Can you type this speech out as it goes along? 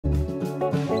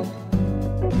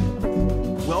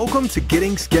Welcome to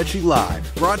Getting Sketchy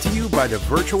Live, brought to you by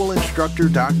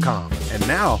thevirtualinstructor.com. And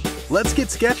now, let's get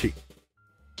sketchy.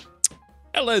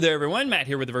 Hello there, everyone. Matt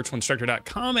here with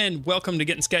thevirtualinstructor.com, and welcome to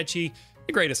Getting Sketchy,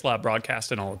 the greatest live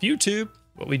broadcast in all of YouTube.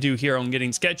 What we do here on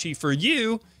Getting Sketchy for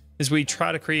you is we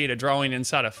try to create a drawing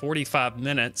inside of 45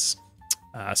 minutes.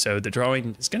 So the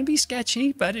drawing is going to be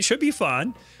sketchy, but it should be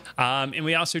fun. And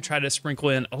we also try to sprinkle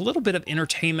in a little bit of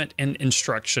entertainment and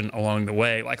instruction along the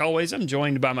way. Like always, I'm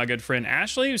joined by my good friend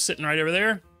Ashley, who's sitting right over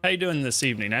there. How you doing this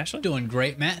evening, Ashley? Doing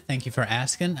great, Matt. Thank you for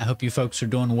asking. I hope you folks are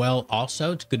doing well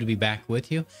also. It's good to be back with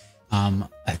you. I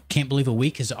can't believe a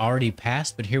week has already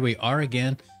passed, but here we are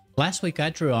again. Last week I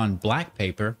drew on black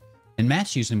paper, and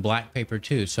Matt's using black paper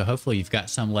too. So hopefully you've got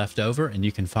some left over and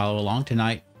you can follow along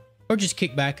tonight. Or just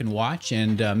kick back and watch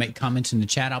and make comments in the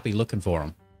chat. I'll be looking for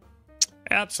them.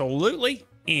 Absolutely.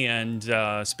 And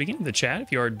speaking of the chat, if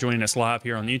you are joining us live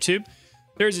here on YouTube,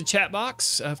 there's a chat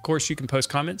box. Of course, you can post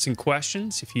comments and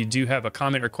questions. If you do have a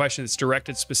comment or question that's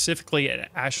directed specifically at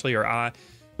Ashley or I,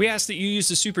 we ask that you use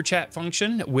the super chat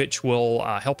function, which will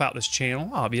help out this channel,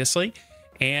 obviously.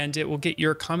 And it will get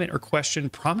your comment or question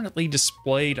prominently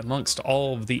displayed amongst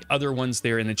all of the other ones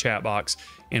there in the chat box,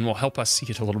 and will help us see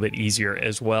it a little bit easier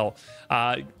as well.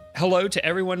 Hello to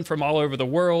everyone from all over the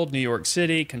world: New York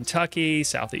City, Kentucky,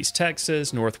 Southeast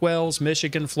Texas, North Wales,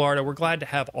 Michigan, Florida. We're glad to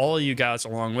have all of you guys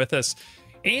along with us.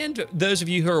 And those of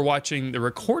you who are watching the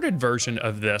recorded version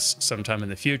of this sometime in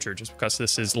the future. Just because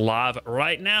this is live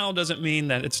right now doesn't mean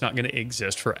that it's not going to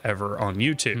exist forever on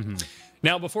YouTube.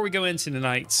 Now, before we go into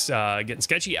tonight's Getting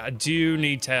Sketchy, I do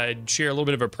need to share a little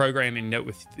bit of a programming note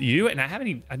with you. And I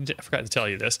forgot to tell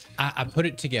you this. I put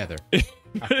it together.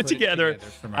 Put it together.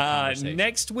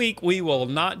 Next week, we will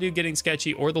not do Getting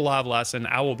Sketchy or the live lesson.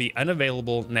 I will be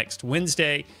unavailable next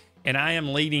Wednesday. And I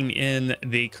am leading in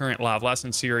the current live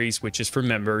lesson series, which is for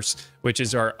members, which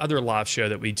is our other live show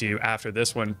that we do after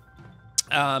this one.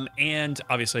 And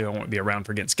obviously, I won't be around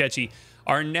for Getting Sketchy.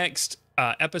 Our next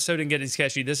episode in Getting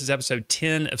Sketchy, this is episode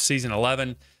 10 of season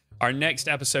 11. Our next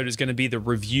episode is going to be the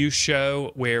review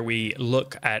show, where we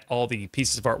look at all the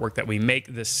pieces of artwork that we make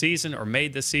this season or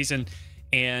made this season,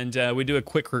 and we do a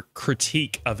quick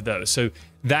critique of those. So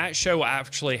that show will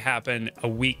actually happen a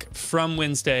week from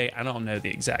Wednesday. I don't know the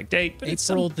exact date, but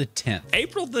April the 10th.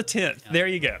 April the 10th. Yeah. There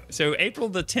you go. So April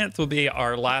the 10th will be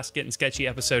our last Getting Sketchy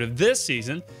episode of this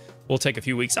season. We'll take a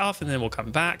few weeks off, and then we'll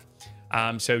come back.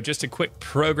 So just a quick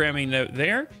programming note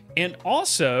there. And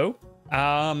also,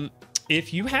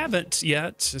 if you haven't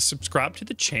yet, subscribe to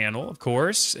the channel, of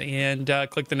course, and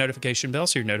click the notification bell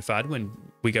so you're notified when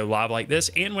we go live like this,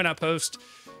 and when I post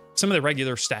some of the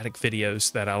regular static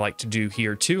videos that I like to do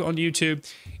here too on YouTube.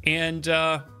 And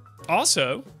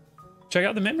also, check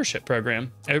out the membership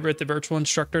program over at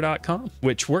thevirtualinstructor.com,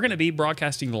 which we're going to be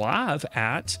broadcasting live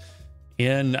at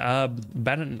in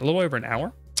about a little over an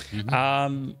hour.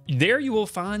 There you will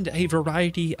find a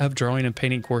variety of drawing and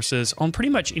painting courses on pretty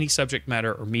much any subject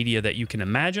matter or media that you can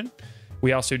imagine.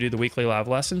 We also do the weekly live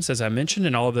lessons, as I mentioned,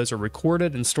 and all of those are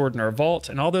recorded and stored in our vault.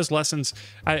 And all those lessons,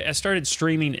 I started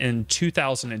streaming in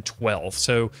 2012.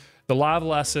 So the live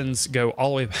lessons go all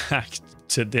the way back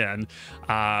to then,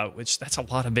 which that's a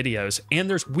lot of videos. And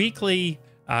there's weekly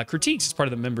critiques as part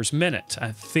of the Members Minute.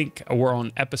 I think we're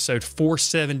on episode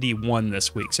 471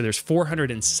 this week. So there's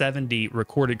 470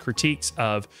 recorded critiques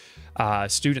of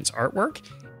students' artwork.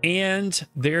 And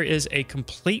there is a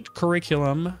complete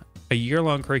curriculum, a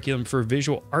year-long curriculum for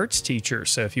visual arts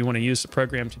teachers. So if you want to use the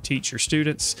program to teach your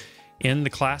students in the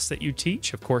class that you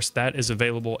teach, of course, that is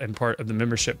available and part of the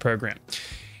membership program.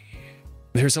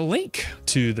 There's a link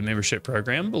to the membership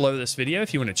program below this video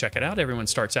if you want to check it out. Everyone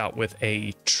starts out with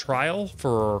a trial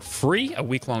for free, a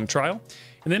week-long trial.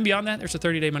 And then beyond that, there's a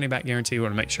 30-day money-back guarantee. We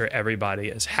want to make sure everybody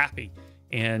is happy.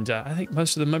 And I think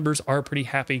most of the members are pretty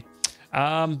happy.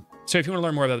 So if you want to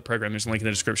learn more about the program, there's a link in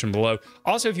the description below.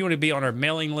 Also, if you want to be on our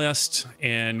mailing list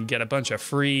and get a bunch of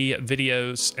free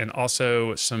videos and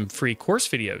also some free course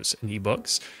videos and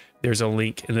ebooks, there's a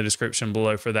link in the description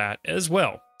below for that as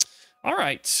well. All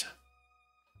right.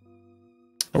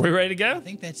 Are we ready to go? I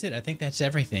think that's it. I think that's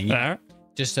everything. All right.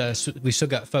 Just we still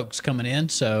got folks coming in,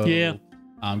 so yeah.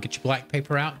 Get your black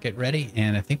paper out, get ready,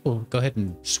 and I think we'll go ahead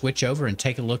and switch over and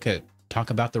take a look at talk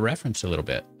about the reference a little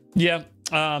bit. Yeah.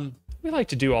 We like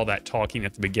to do all that talking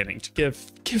at the beginning to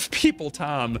give people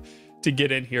time to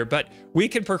get in here, but we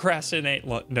can procrastinate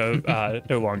no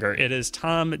longer. It is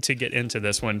time to get into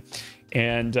this one,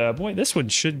 and boy, this one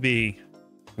should be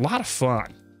a lot of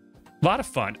fun. A lot of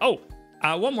fun. Oh.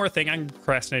 One more thing, I can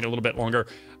procrastinate a little bit longer.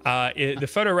 The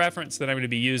photo reference that I'm going to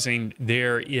be using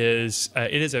there is,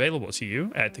 it is available to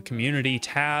you at the community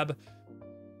tab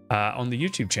on the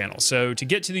YouTube channel. So to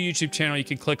get to the YouTube channel, you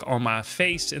can click on my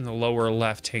face in the lower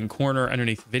left-hand corner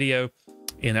underneath the video,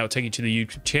 and that will take you to the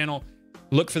YouTube channel.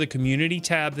 Look for the community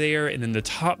tab there, and then the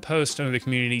top post under the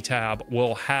community tab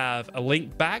will have a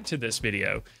link back to this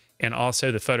video and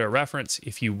also the photo reference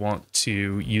if you want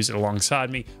to use it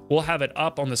alongside me. We'll have it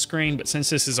up on the screen, but since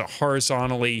this is a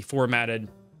horizontally formatted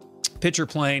picture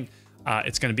plane,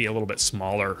 it's going to be a little bit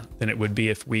smaller than it would be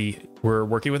if we were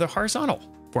working with a horizontal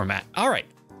format. All right.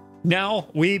 Now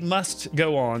we must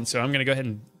go on, so I'm going to go ahead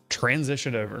and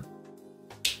transition over.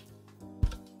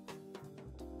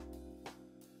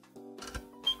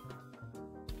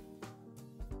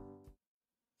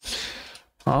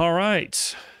 All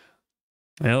right.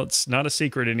 Well, it's not a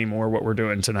secret anymore what we're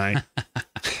doing tonight.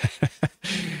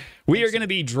 We are going to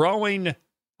be drawing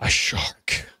a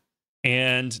shark.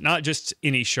 And not just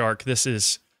any shark. This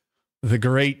is the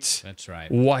great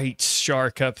white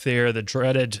shark up there, the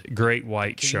dreaded great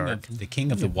white shark. The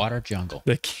king of the water jungle.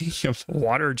 The king of the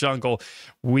water jungle.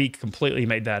 We completely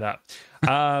made that up.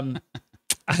 I'm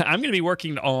going to be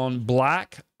working on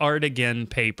black Artagain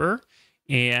paper,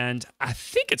 and I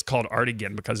think it's called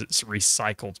Artagain because it's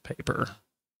recycled paper.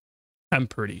 I'm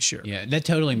pretty sure. Yeah, that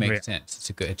totally makes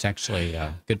sense. It's actually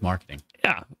good marketing.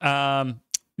 Yeah.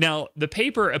 Now, the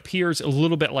paper appears a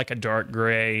little bit like a dark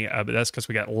gray, but that's because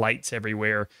we got lights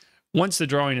everywhere. Once the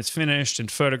drawing is finished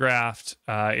and photographed,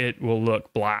 it will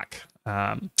look black.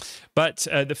 But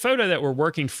the photo that we're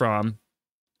working from,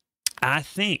 I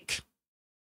think,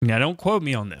 now don't quote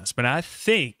me on this, but I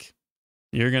think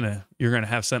you're gonna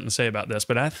have something to say about this,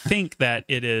 but I think that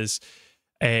it is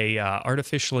a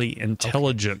artificially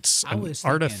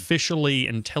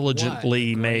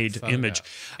intelligently made photo. image.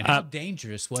 And how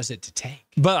dangerous was it to take?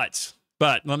 But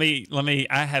let me.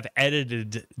 I have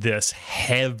edited this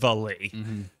heavily,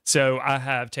 so I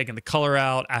have taken the color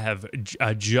out. I have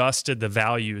adjusted the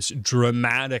values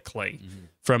dramatically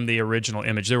from the original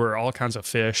image. There were all kinds of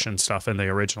fish and stuff in the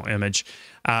original image,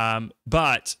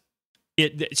 but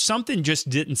something just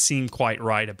didn't seem quite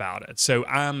right about it. So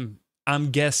I'm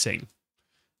guessing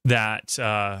that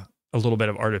a little bit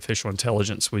of artificial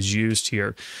intelligence was used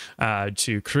here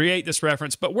to create this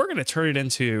reference, but we're going to turn it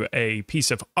into a piece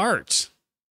of art.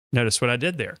 Notice what I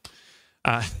did there.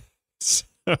 So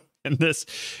in this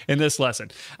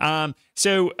lesson.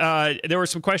 There were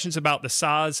some questions about the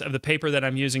size of the paper that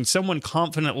I'm using. Someone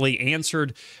confidently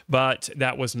answered, but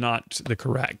that was not the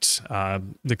correct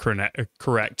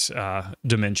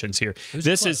dimensions here.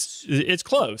 It's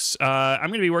close. I'm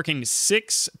going to be working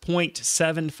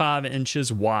 6.75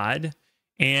 inches wide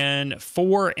and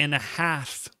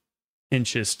 4.5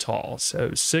 inches tall.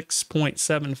 So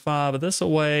 6.75 this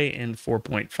away and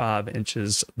 4.5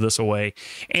 inches this away.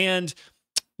 And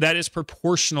that is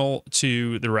proportional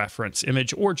to the reference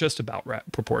image, or just about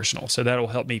proportional. So that'll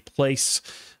help me place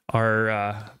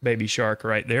our baby shark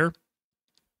right there.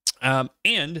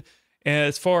 And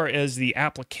as far as the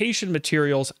application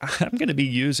materials, I'm going to be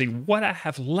using what I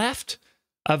have left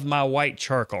of my white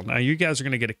charcoal. Now, you guys are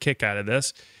going to get a kick out of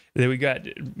this. Then we got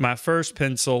my first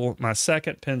pencil, my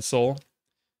second pencil,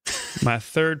 my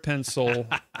third pencil,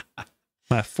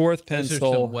 my fourth pencil. Those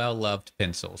are some well-loved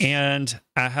pencils. And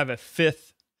I have a fifth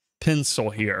pencil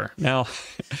here. Now,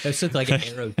 those look like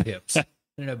arrow tips.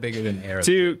 They're no bigger than arrow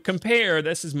to tips. Compare,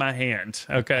 this is my hand.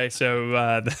 Okay,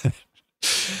 so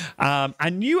I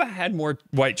knew I had more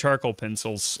white charcoal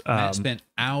pencils. I spent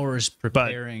hours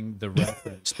preparing the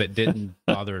reference, but didn't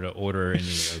bother to order any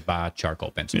or buy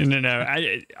charcoal pencils. No.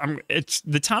 It's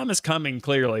the time is coming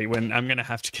clearly when I'm going to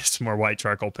have to get some more white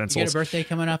charcoal pencils. You got a birthday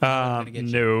coming up?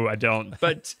 No, I don't.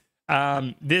 But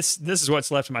this is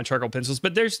what's left of my charcoal pencils.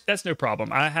 But that's no problem.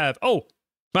 I have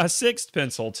my sixth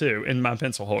pencil too in my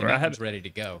pencil holder. And that one's ready to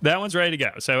go. That one's ready to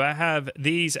go. So I have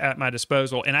these at my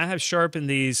disposal, and I have sharpened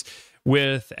these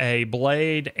with a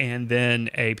blade and then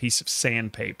a piece of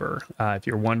sandpaper. If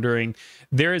you're wondering,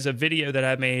 there is a video that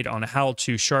I made on how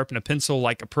to sharpen a pencil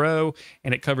like a pro,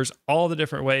 and it covers all the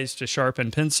different ways to sharpen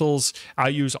pencils. I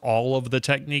use all of the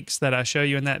techniques that I show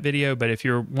you in that video, but if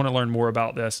you want to learn more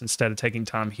about this instead of taking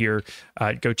time here,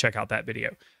 go check out that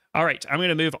video. All right, I'm going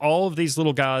to move all of these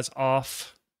little guys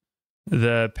off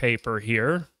the paper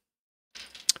here.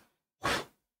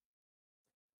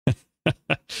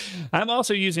 I'm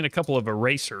also using a couple of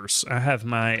erasers. I have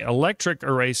my electric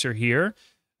eraser here,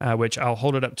 which I'll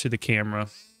hold it up to the camera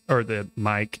or the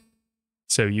mic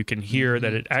so you can hear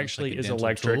that it actually is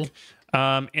electric.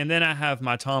 And then I have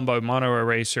my Tombow mono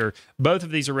eraser. Both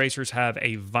of these erasers have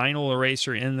a vinyl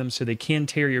eraser in them, so they can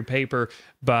tear your paper,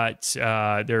 but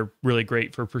they're really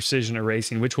great for precision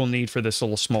erasing, which we'll need for this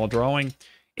little small drawing.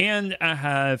 And I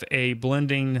have a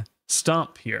blending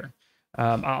stump here.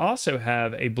 I also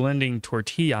have a blending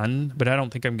tortilla, but I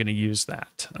don't think I'm going to use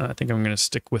that. I think I'm going to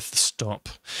stick with the stump.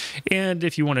 And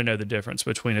if you want to know the difference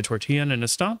between a tortilla and a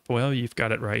stump, well, you've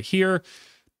got it right here.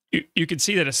 You can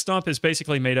see that a stump is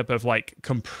basically made up of like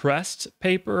compressed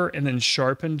paper and then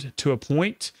sharpened to a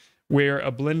point, where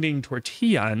a blending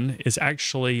tortilla is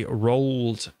actually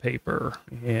rolled paper.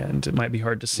 And it might be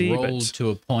hard to see. Rolled to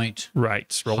a point.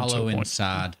 Right. Rolled Hollow to a point.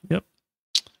 inside. Yep.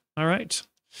 All right.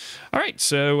 All right.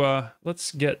 So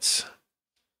let's get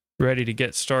ready to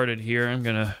get started here. I'm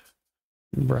going to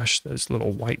brush those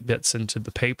little white bits into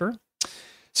the paper.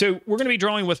 So we're going to be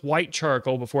drawing with white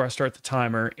charcoal before I start the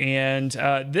timer. And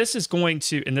this is going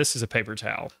to, and this is a paper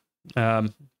towel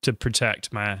to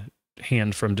protect my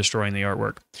hand from destroying the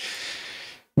artwork.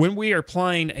 When we are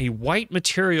applying a white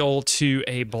material to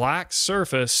a black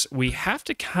surface, we have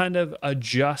to kind of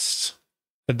adjust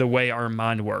the way our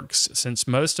mind works, since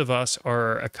most of us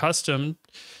are accustomed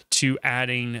to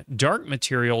adding dark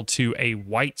material to a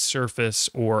white surface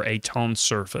or a toned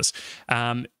surface.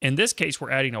 In this case,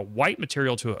 we're adding a white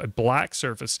material to a black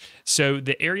surface. So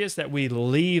the areas that we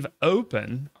leave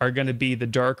open are going to be the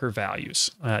darker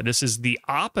values. This is the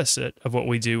opposite of what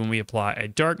we do when we apply a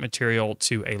dark material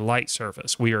to a light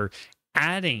surface. We are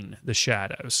adding the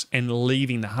shadows and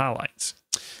leaving the highlights.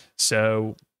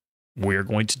 So we're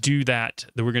going to do that.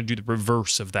 We're going to do the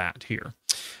reverse of that here.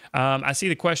 I see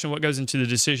the question, what goes into the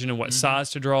decision and what size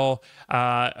to draw?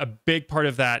 A big part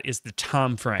of that is the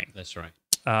time frame. That's right.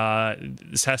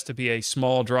 This has to be a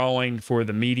small drawing for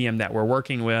the medium that we're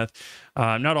working with.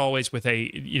 Not always with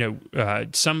a,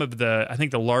 some of the, I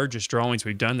think the largest drawings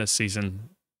we've done this season,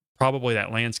 probably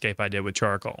that landscape I did with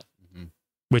charcoal,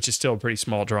 which is still a pretty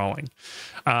small drawing.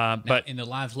 But in the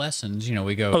live lessons,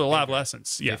 we go. Oh, the live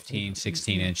lessons, yeah. 15,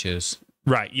 16 inches.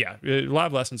 Right, yeah.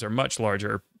 Live lessons are much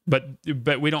larger, but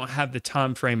we don't have the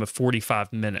time frame of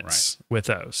 45 minutes with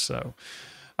those. So,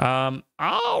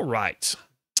 all right.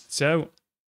 So,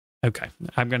 okay.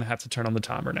 I'm going to have to turn on the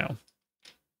timer now.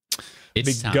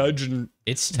 It's time.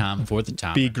 It's time for the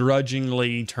timer.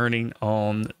 Begrudgingly turning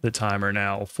on the timer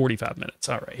now. 45 minutes.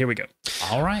 All right, here we go.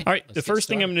 All right. All right. The first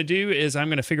thing I'm going to do is I'm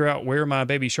going to figure out where my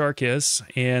baby shark is.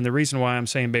 And the reason why I'm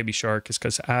saying baby shark is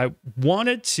because I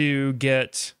wanted to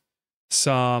get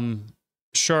some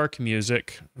shark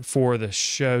music for the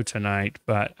show tonight,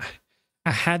 but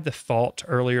I had the fault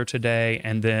earlier today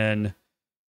and then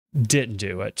didn't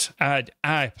do it. I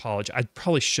apologize. I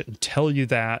probably shouldn't tell you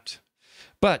that.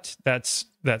 But that's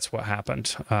what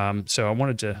happened. So I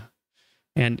wanted to,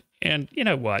 and you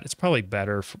know what? It's probably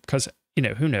better because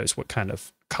who knows what kind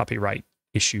of copyright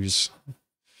issues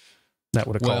that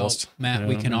would have caused. Matt,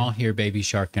 we can all hear Baby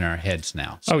Shark in our heads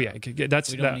now. So we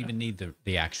don't even need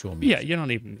the actual music. Yeah, you don't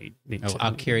even need.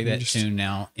 I'll carry that tune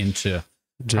now into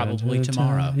probably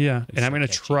tomorrow. Yeah, and I'm going to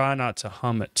try not to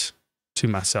hum it to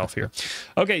myself here.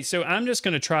 Okay, so I'm just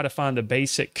going to try to find the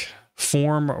basic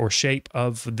form or shape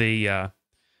of the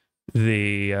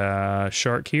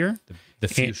shark here. The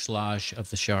fuselage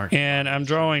of the shark. And I'm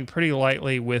drawing pretty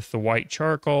lightly with the white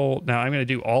charcoal. Now, I'm going to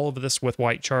do all of this with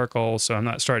white charcoal, so I'm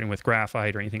not starting with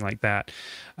graphite or anything like that.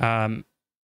 And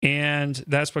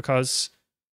that's because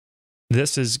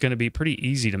this is going to be pretty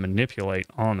easy to manipulate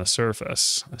on the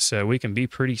surface. So we can be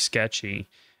pretty sketchy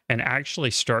and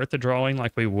actually start the drawing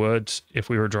like we would if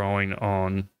we were drawing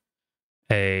on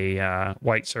a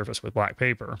white surface with black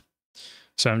paper.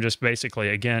 So I'm just basically,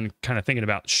 again, kind of thinking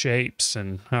about shapes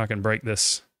and how I can break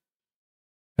this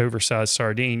oversized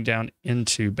sardine down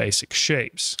into basic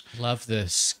shapes. Love the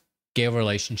scale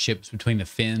relationships between the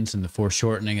fins and the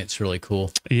foreshortening. It's really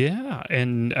cool. Yeah,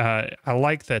 and I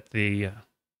like that the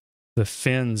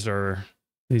fins are,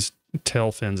 these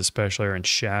tail fins especially, are in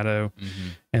shadow,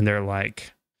 and they're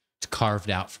like... It's carved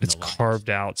out from the light. It's carved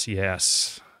out,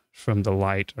 yes, from the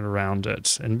light around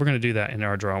it. And we're going to do that in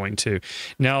our drawing too.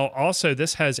 Now, also,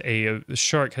 this has the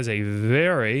shark has a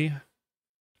very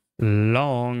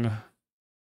long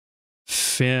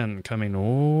fin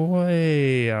coming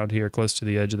way out here close to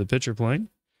the edge of the picture plane.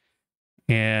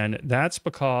 And that's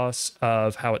because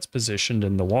of how it's positioned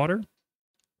in the water.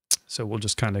 So we'll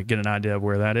just kind of get an idea of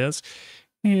where that is.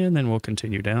 And then we'll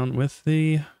continue down with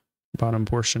the bottom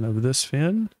portion of this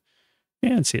fin.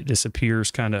 And see, it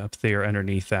disappears kind of up there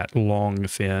underneath that long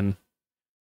fin.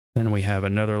 Then we have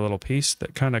another little piece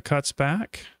that kind of cuts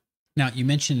back. Now, you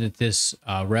mentioned that this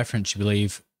reference, you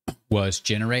believe, was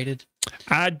generated?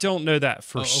 I don't know that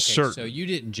for certain. So you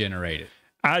didn't generate it?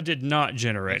 I did not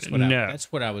generate it, no.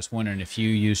 That's what I was wondering, if you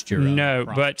used your own. No,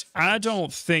 but I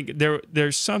don't think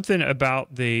there's something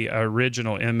about the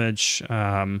original image.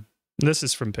 This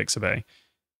is from Pixabay.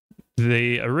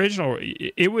 The original,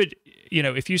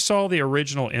 if you saw the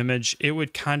original image, it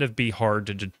would kind of be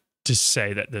hard to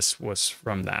say that this was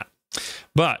from that.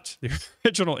 But the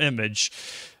original image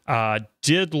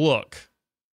did look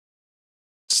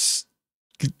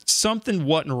something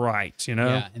wasn't right,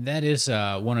 Yeah, and that is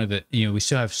one of the, we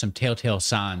still have some telltale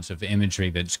signs of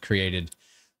imagery that's created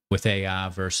with AI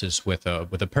versus with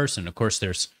a person. Of course,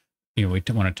 there's, we want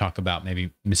to talk about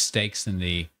maybe mistakes in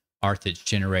the art that's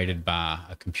generated by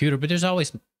a computer, but there's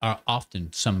always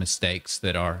often some mistakes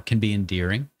that can be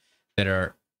endearing, that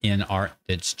are in art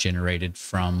that's generated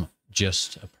from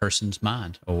just a person's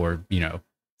mind, or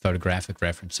photographic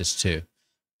references too.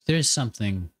 There's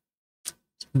something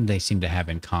they seem to have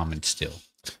in common still.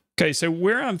 Okay, so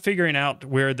where I'm figuring out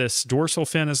where this dorsal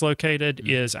fin is located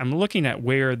is I'm looking at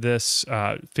where this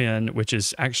fin, which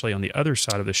is actually on the other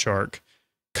side of the shark,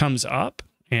 comes up,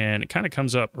 and it kind of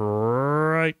comes up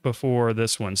right before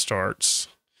this one starts.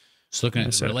 Just looking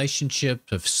at the relationship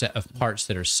of parts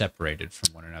that are separated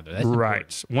from one another. That's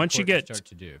right. Once you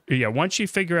once you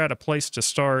figure out a place to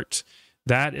start,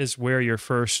 that is where your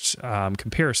first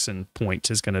comparison point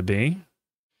is going to be.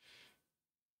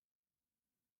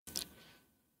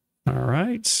 All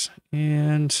right,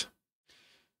 and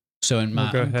so in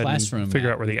my classroom,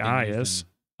 figure out where the eye is.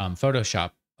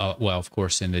 Photoshop. Well, of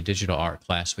course, in the digital art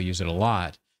class, we use it a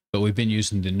lot, but we've been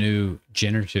using the new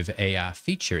generative AI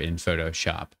feature in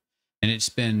Photoshop, and it's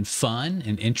been fun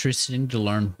and interesting to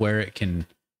learn where it can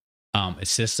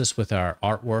assist us with our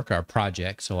artwork, our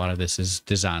projects. A lot of this is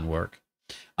design work,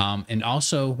 and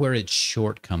also where its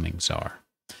shortcomings are.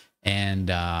 And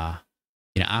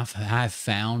I've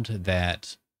found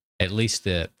that at least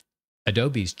the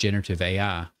Adobe's generative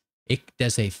AI, it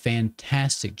does a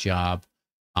fantastic job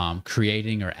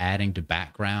creating or adding to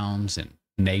backgrounds and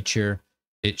nature.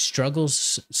 It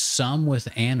struggles some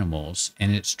with animals,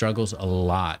 and it struggles a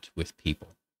lot with people.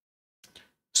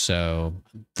 So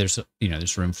there's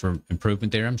room for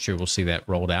improvement there. I'm sure we'll see that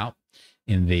rolled out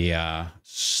in the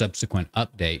subsequent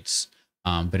updates.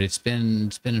 But it's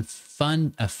been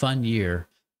a fun year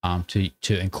to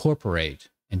incorporate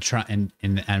and try and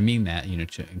I mean that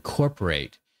to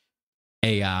incorporate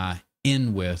AI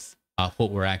in with what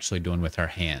we're actually doing with our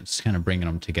hands, kind of bringing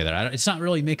them together. It's not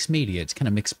really mixed media; it's kind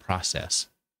of mixed process,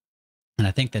 and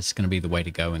I think that's going to be the way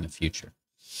to go in the future.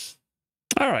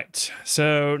 All right,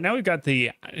 so now we've got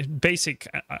the basic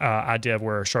idea of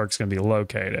where a shark's going to be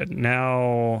located.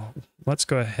 Now let's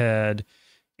go ahead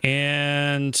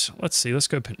and let's see. Let's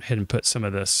go ahead and put some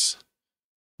of this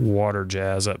water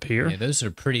jazz up here. Yeah, those are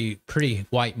pretty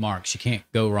white marks. You can't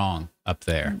go wrong up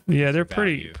there. Yeah, they're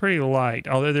pretty light.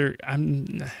 Although they're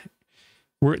going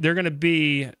to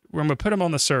be. We're going to put them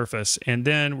on the surface, and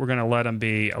then we're going to let them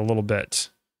be a little bit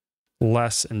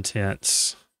less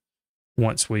intense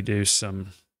once we do some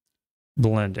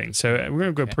blending. So we're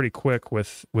going to go pretty quick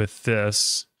with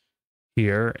this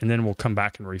here, and then we'll come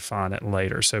back and refine it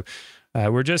later. So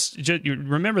we're just you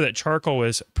remember that charcoal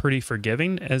is pretty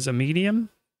forgiving as a medium.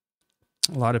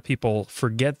 A lot of people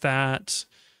forget that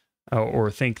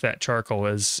or think that charcoal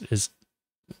is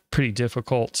pretty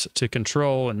difficult to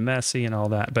control and messy and all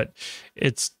that, but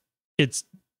it's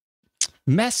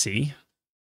messy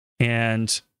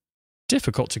and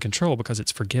difficult to control because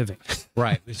it's forgiving.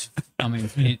 Right.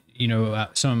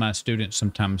 Some of my students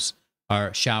sometimes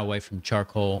are shy away from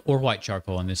charcoal or white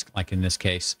charcoal in this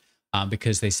case,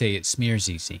 because they say it smears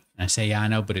easy. And I say, yeah, I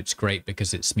know, but it's great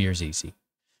because it smears easy.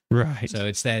 Right. So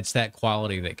it's that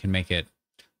quality that can make it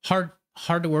hard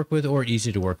to work with or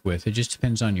easy to work with. It just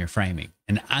depends on your framing.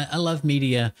 And I love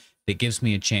media that gives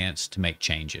me a chance to make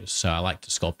changes. So I like to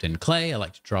sculpt in clay. I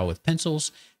like to draw with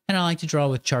pencils. And I like to draw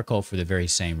with charcoal for the very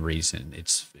same reason.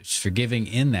 It's forgiving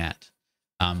in that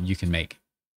you can make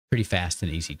pretty fast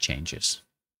and easy changes.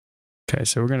 Okay,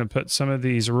 so we're going to put some of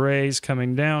these rays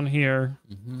coming down here.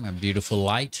 A beautiful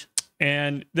light.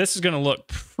 And this is going to look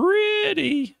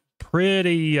pretty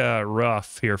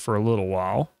rough here for a little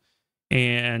while.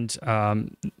 And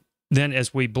then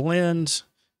as we blend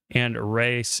and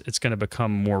erase, it's going to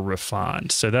become more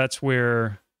refined. So that's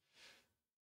where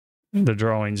the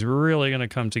drawing's really going to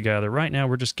come together. Right now,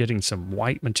 we're just getting some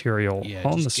white material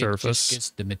on the surface.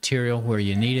 Just get the material where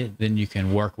you need it, then you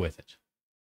can work with it.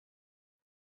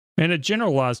 And a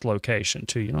generalized location,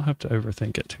 too. You don't have to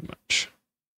overthink it too much.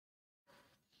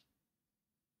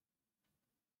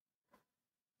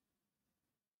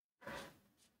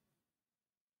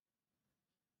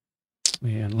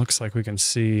 Man, looks like we can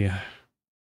see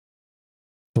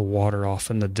the water off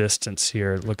in the distance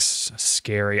here. It looks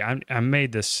scary. I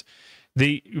made this.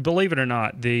 Believe it or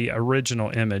not, the original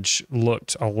image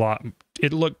looked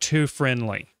it looked too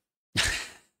friendly.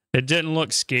 It didn't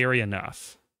look scary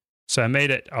enough. So I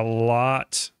made it a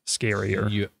lot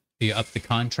scarier. You up the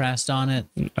contrast on it.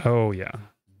 Oh yeah,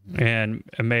 and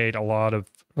I made a lot of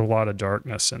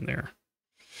darkness in there.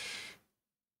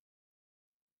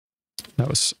 That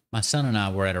was my son and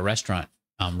I were at a restaurant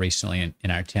recently in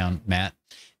our town, Matt,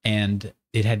 and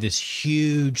it had this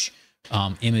huge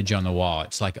image on the wall.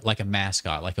 It's like a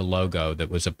mascot, like a logo that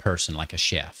was a person, like a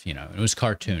chef. You know, it was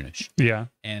cartoonish. Yeah.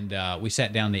 And we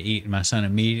sat down to eat, and my son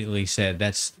immediately said,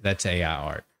 "That's AI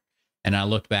art." And I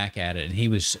looked back at it, and he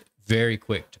was very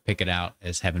quick to pick it out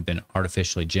as having been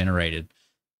artificially generated.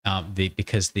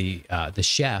 Because the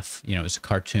chef, you know, it was a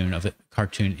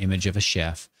cartoon image of a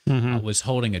chef, was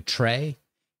holding a tray,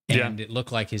 and it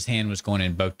looked like his hand was going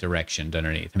in both directions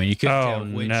underneath. I mean, you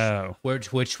couldn't tell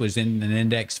which was in an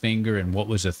index finger and what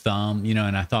was a thumb, you know.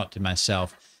 And I thought to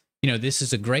myself, you know, this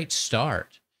is a great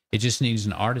start. It just needs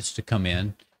an artist to come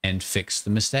in and fix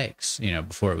the mistakes, you know,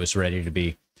 before it was ready to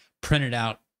be printed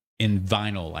out in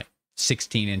vinyl, like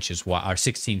 16 inches wide or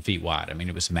 16 feet wide. I mean,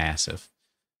 it was massive.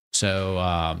 So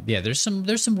yeah, there's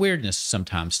some weirdness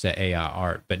sometimes to AI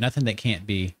art, but nothing that can't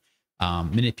be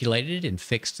manipulated and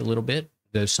fixed a little bit.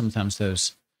 Sometimes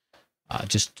those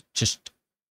just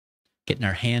getting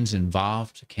our hands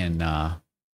involved can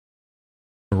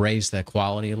raise that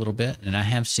quality a little bit. And I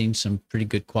have seen some pretty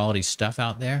good quality stuff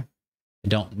out there. I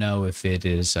don't know if it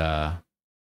is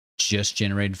just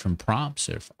generated from prompts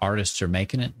or if artists are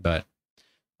making it, but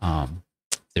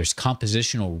there's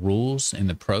compositional rules in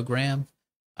the program.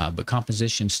 But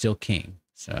composition's still king.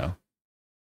 So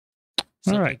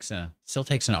still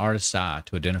takes an artist's eye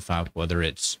to identify whether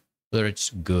it's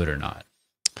good or not.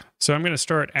 So I'm going to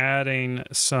start adding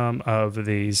some of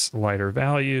these lighter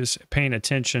values, paying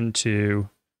attention to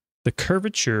the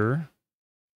curvature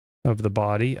of the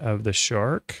body of the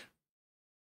shark.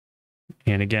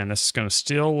 And again, this is going to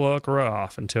still look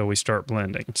rough until we start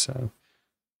blending. So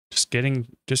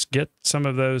just get some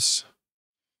of those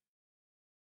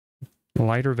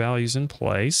lighter values in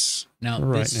place. Now,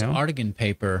 this Artagain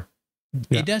paper,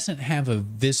 it doesn't have a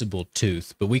visible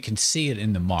tooth, but we can see it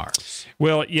in the marks.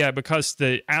 Well, yeah, because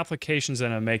the applications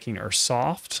that I'm making are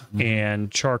soft, and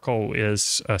charcoal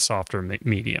is a softer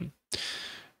medium.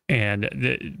 And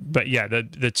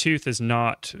the tooth is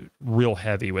not real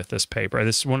heavy with this paper.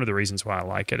 This is one of the reasons why I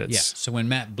like it. So when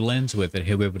Matt blends with it,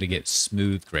 he'll be able to get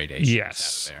smooth gradations out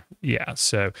of there. Yeah.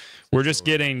 So we're just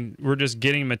getting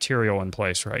material in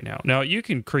place right now. Now you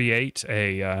can create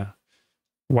a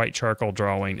white charcoal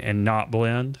drawing and not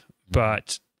blend,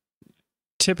 but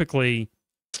typically,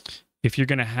 if you're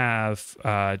going to have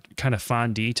kind of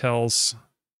fine details,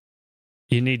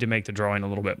 you need to make the drawing a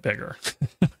little bit bigger.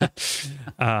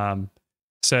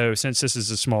 So since this is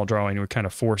a small drawing, we're kind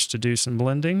of forced to do some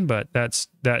blending, but that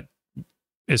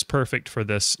is perfect for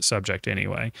this subject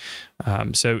anyway.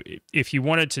 So if you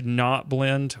wanted to not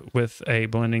blend with a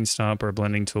blending stump or a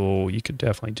blending tool, you could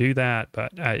definitely do that,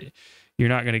 but you're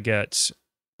not going to get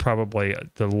probably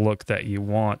the look that you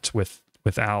want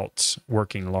without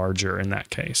working larger in that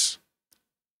case.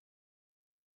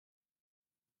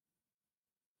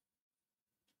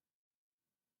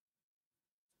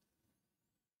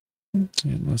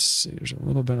 And let's see, there's a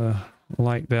little bit of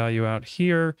light value out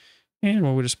here. And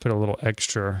we'll just put a little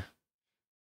extra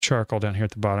charcoal down here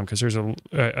at the bottom because there's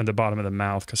at the bottom of the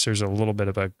mouth because there's a little bit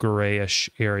of a grayish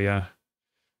area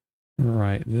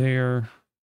right there.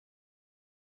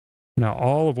 Now,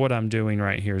 all of what I'm doing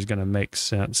right here is going to make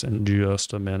sense in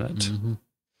just a minute. And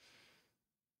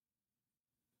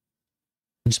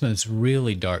some of those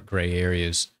really dark gray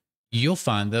areas, you'll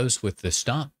find those with the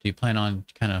stump. Do you plan on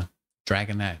kind of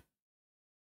dragging that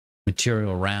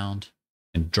material around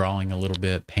and drawing a little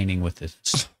bit, painting with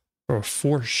it? Oh,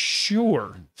 for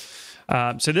sure.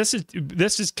 So this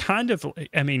is kind of,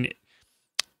 I mean,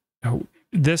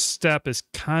 this step is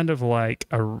kind of like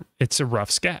it's a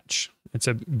rough sketch. It's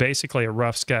basically a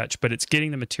rough sketch, but it's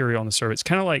getting the material on the surface. It's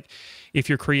kind of like if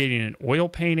you're creating an oil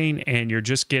painting and you're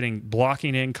just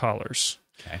blocking in colors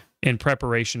in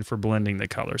preparation for blending the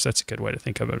colors. That's a good way to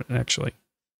think of it, actually.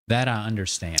 That I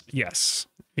understand. Yes.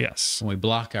 When we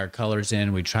block our colors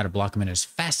in, we try to block them in as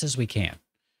fast as we can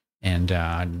and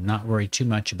not worry too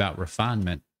much about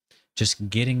refinement, just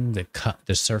getting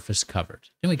the surface covered.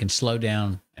 Then we can slow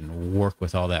down and work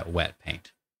with all that wet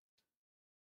paint.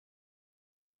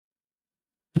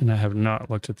 And I have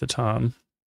not looked at the time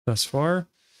thus far.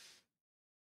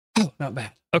 Oh, not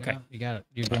bad. Okay. Yeah, you got it.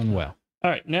 You're doing well.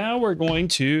 All right. Now we're going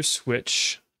to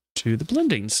switch to the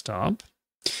blending stump.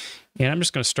 And I'm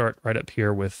just going to start right up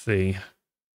here with the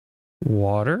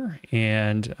water.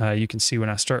 And you can see when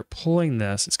I start pulling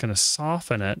this, it's going to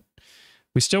soften it.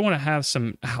 We still want to have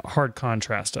some hard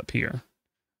contrast up here.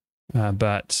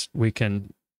 but we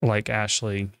can, like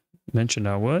Ashley mentioned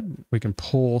I would, we can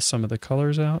pull some of the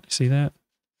colors out. See that?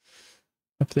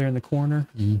 Up there in the corner?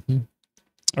 Mm-hmm.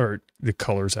 Or the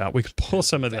colors out. We can pull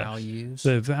some of the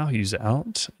values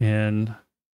out, and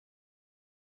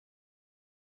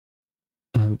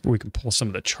we can pull some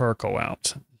of the charcoal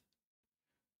out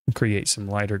and create some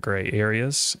lighter gray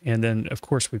areas. And then, of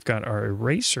course, we've got our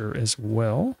eraser as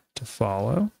well to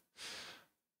follow.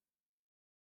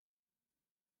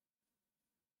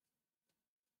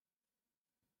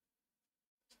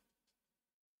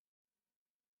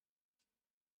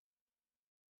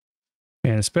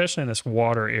 And especially in this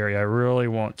water area, I really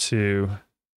want to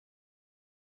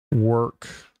work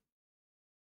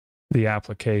the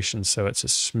application so it's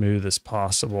as smooth as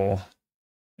possible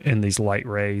in these light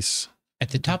rays. At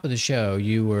the top of the show,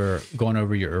 you were going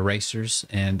over your erasers,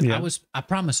 and I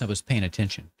promise I was paying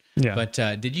attention. Yeah. But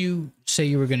did you say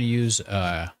you were going to use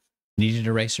kneaded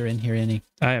eraser in here, any?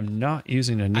 I am not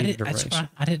using a kneaded eraser.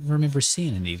 I didn't remember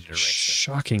seeing a kneaded eraser.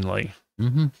 Shockingly.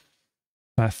 Mm-hmm.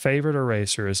 My favorite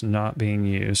eraser is not being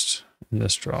used in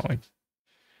this drawing.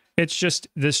 It's just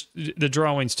the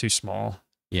drawing's too small.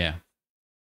 Yeah.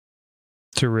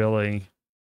 To really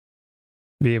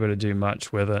be able to do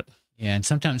much with it. Yeah, and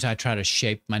sometimes I try to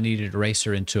shape my kneaded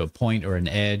eraser into a point or an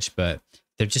edge, but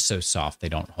they're just so soft they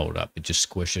don't hold up. It just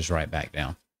squishes right back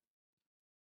down.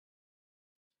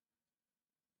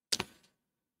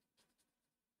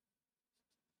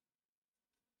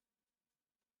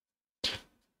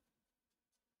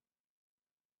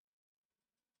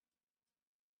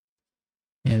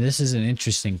 Yeah, this is an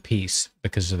interesting piece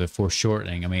because of the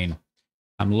foreshortening. I mean,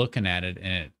 I'm looking at it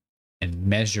and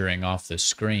measuring off the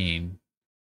screen,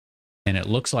 and it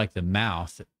looks like the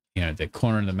mouth, the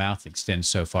corner of the mouth extends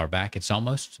so far back. It's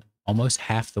almost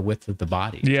half the width of the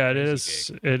body. Yeah, it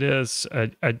is. It is.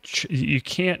 You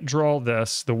can't draw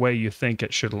this the way you think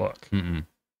it should look. Mm-mm.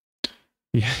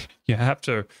 You have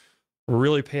to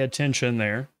really pay attention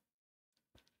there.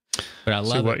 But I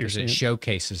love it because it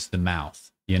showcases the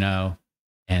mouth,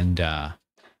 and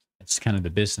it's kind of the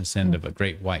business end of a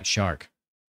great white shark.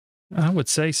 I would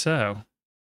say so.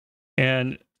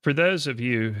 And for those of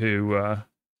you who are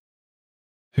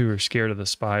scared of the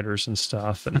spiders and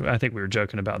stuff, and I think we were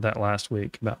joking about that last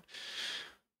week, about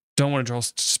don't want to draw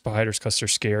spiders because they're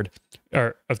scared,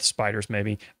 or of the spiders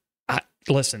maybe.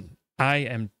 Listen, I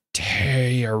am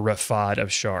terrified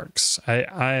of sharks.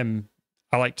 I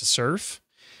like to surf,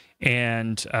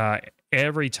 and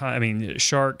every time,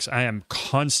 sharks, I am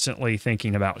constantly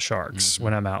thinking about sharks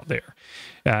when I'm out there.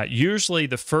 Usually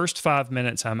the first 5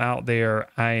 minutes I'm out there,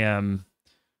 I am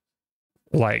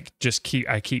like,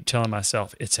 I keep telling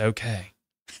myself, it's okay.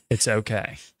 It's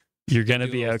okay. You're going to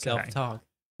be okay. Self-talk.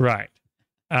 Right.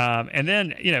 And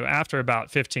then, after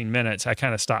about 15 minutes, I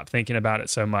kind of stop thinking about it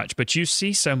so much, but you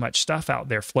see so much stuff out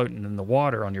there floating in the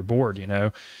water on your board,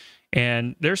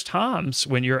 and there's times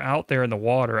when you're out there in the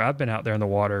water. I've been out there in the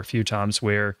water a few times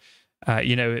where,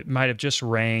 it might have just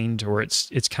rained, or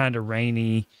it's kind of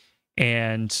rainy,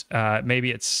 and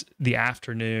maybe it's the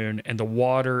afternoon and the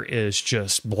water is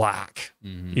just black.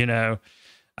 Mm-hmm.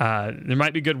 There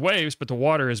might be good waves, but the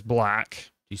water is black.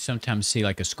 You sometimes see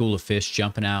like a school of fish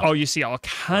jumping out. Oh, you see all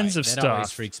kinds of stuff. That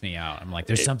always freaks me out. I'm like,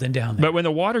 there's something down there. But when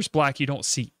the water's black, you don't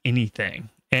see anything.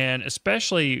 And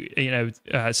especially,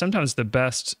 sometimes the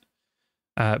best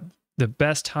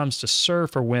times to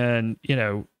surf are when,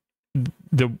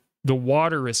 the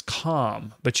water is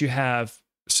calm, but you have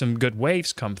some good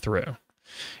waves come through,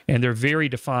 and they're very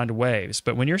defined waves.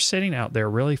 But when you're sitting out there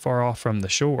really far off from the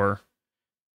shore,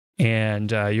 and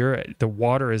the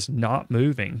water is not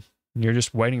moving, and you're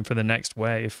just waiting for the next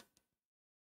wave,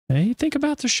 and you think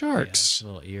about the sharks. Yeah, it's a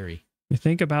little eerie. You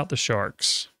think about the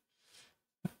sharks.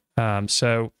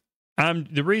 So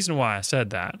the reason why I said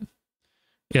that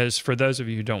is for those of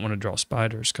you who don't want to draw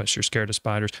spiders because you're scared of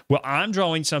spiders. Well, I'm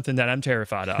drawing something that I'm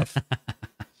terrified of.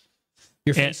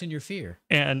 You're facing your fear.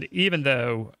 And even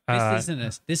though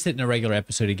this isn't a regular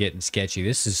episode of Getting Sketchy.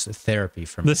 This is therapy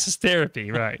for me. This is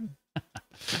therapy, right?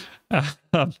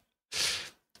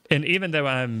 And even though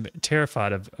I'm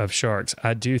terrified of sharks,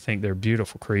 I do think they're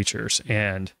beautiful creatures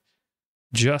and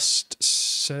just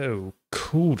so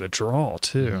cool to draw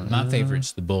too. My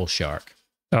favorite's the bull shark.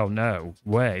 Oh, no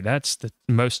way. That's the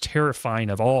most terrifying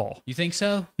of all. You think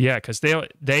so? Yeah, because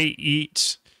they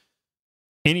eat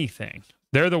anything.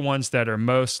 They're the ones that are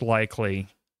most likely.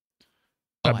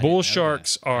 Bull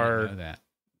sharks are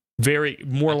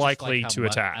more likely to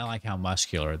attack. I like how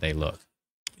muscular they look.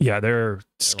 Yeah, they're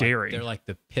scary. They're like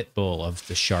the pit bull of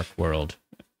the shark world.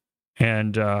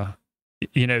 And,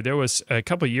 there was a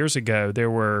couple of years ago, there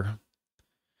were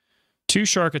 2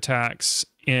 shark attacks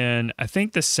in, I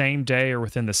think, the same day or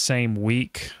within the same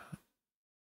week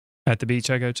at the beach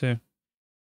I go to.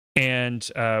 And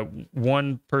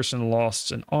one person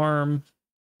lost an arm.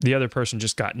 The other person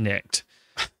just got nicked.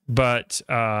 But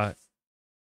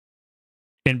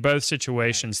in both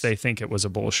situations, they think it was a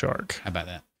bull shark. How about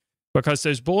that? Because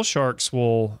those bull sharks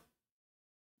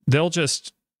they'll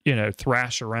just,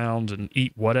 thrash around and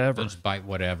eat whatever. They'll just bite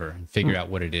whatever and figure out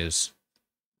what it is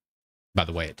by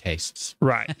the way it tastes.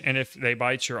 Right. And if they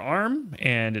bite your arm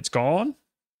and it's gone,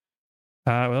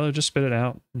 well, they'll just spit it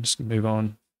out and just move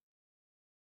on.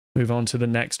 Move on to the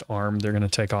next arm they're going to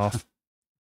take off.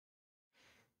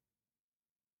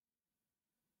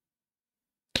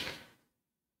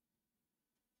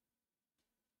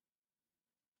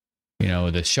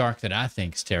 The shark that I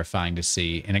think is terrifying to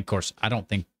see, and of course, I don't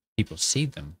think people see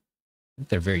them.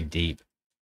 They're very deep.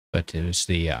 But it was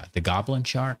the goblin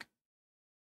shark.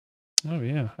 Oh,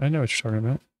 yeah. I know what you're talking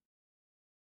about.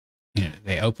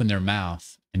 They open their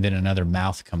mouth, and then another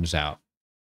mouth comes out.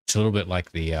 It's a little bit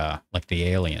like the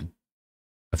alien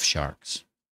of sharks.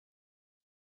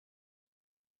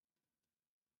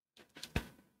 I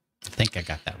think I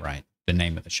got that right. The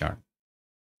name of the shark.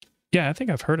 Yeah, I think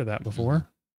I've heard of that before.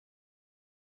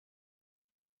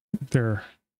 They're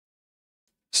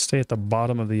stay at the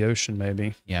bottom of the ocean,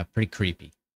 maybe. Yeah, pretty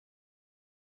creepy.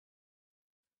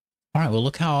 All right, well,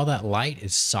 look how all that light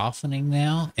is softening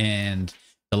now, and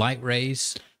the light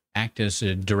rays act as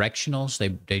directionals.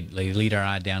 They lead our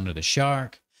eye down to the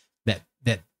shark.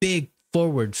 That big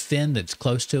forward fin that's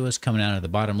close to us, coming out of the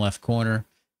bottom left corner,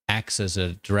 acts as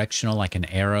a directional, like an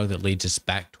arrow that leads us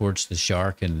back towards the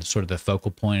shark and sort of the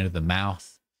focal point of the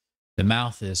mouth. The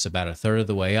mouth is about a third of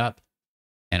the way up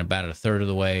and about a third of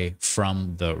the way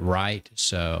from the right.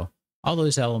 So all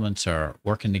those elements are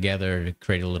working together to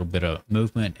create a little bit of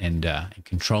movement and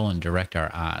control and direct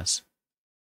our eyes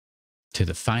to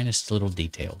the finest little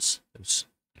details, those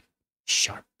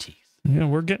sharp teeth. Yeah,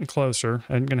 we're getting closer.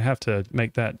 I'm going to have to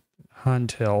make that hind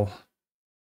tail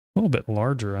a little bit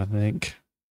larger, I think.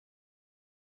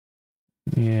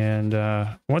 And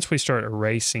once we start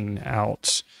erasing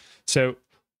out, so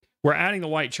we're adding the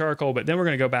white charcoal, but then we're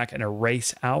going to go back and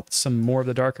erase out some more of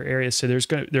the darker areas. So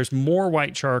there's more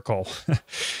white charcoal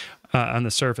on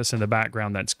the surface in the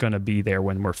background that's going to be there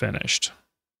when we're finished.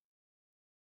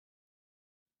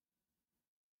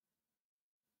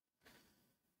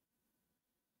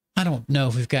 I don't know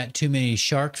if we've got too many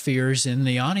shark fears in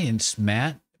the audience,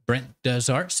 Matt. Brent Does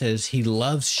Art says he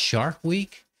loves Shark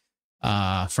Week.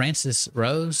 Francis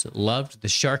Rose loved the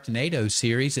Sharknado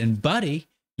series, and Buddy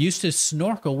used to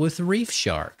snorkel with reef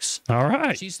sharks. All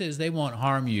right. She says they won't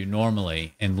harm you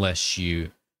normally unless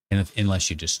you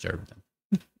disturb them.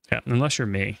 Yeah, unless you're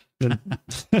me.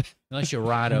 Unless you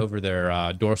ride over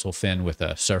their dorsal fin with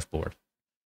a surfboard.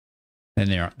 Then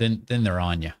they're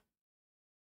on you.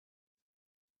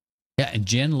 Yeah, and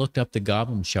Jen looked up the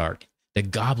goblin shark. The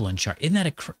goblin shark. Isn't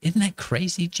that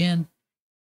crazy, Jen?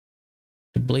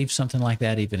 To believe something like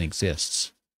that even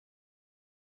exists.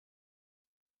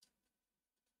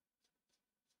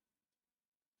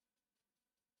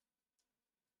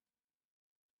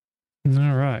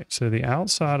 All right. So the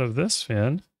outside of this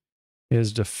fin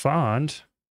is defined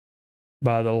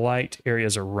by the light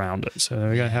areas around it. So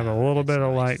we got to have a little bit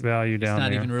of light value down there.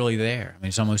 It's not even really there. I mean,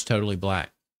 it's almost totally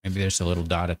black. Maybe there's a little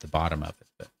dot at the bottom of it.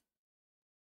 But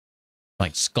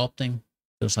like sculpting,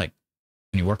 feels like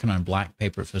when you're working on black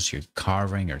paper, it feels you're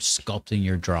carving or sculpting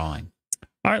your drawing.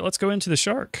 All right, let's go into the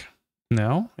shark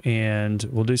now, and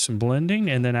we'll do some blending.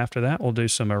 And then after that, we'll do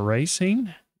some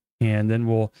erasing. And then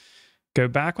we'll go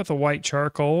back with the white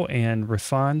charcoal and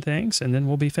refine things, and then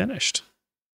we'll be finished.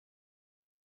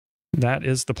 That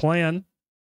is the plan.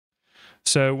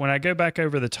 So when I go back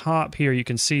over the top here, you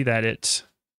can see that it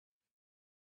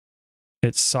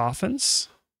softens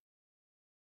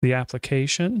the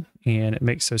application and it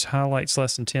makes those highlights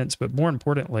less intense, but more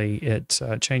importantly, it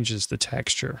changes the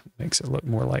texture, makes it look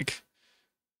more like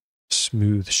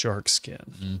smooth shark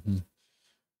skin.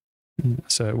 Mm-hmm.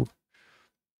 So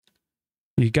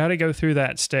you got to go through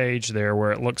that stage there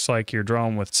where it looks like you're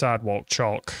drawing with sidewalk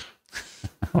chalk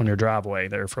on your driveway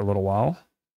there for a little while.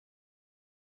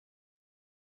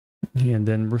 And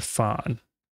then refine.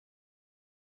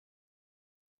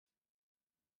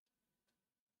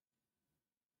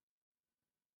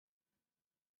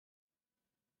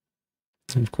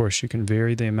 And of course, you can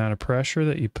vary the amount of pressure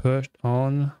that you put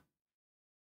on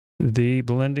the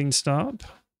blending stop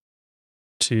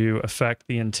to affect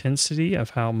the intensity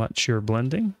of how much you're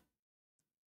blending.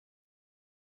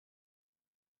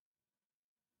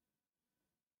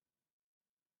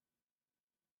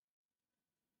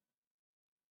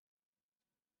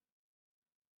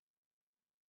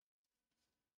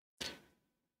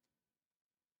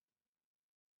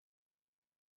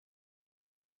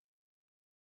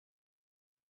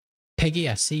 Peggy,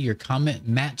 I see your comment.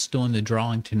 Matt's doing the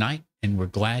drawing tonight, and we're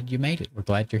glad you made it. We're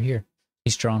glad you're here.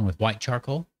 He's drawn with white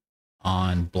charcoal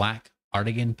on black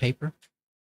Artagain paper.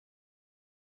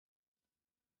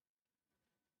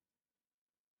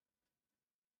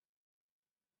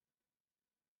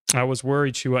 I was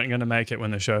worried she wasn't going to make it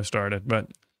when the show started, but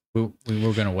We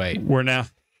were going to wait. we're now.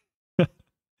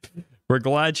 We're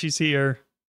glad she's here.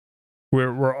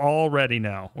 We're all ready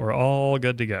now. We're all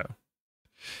good to go.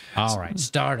 All right,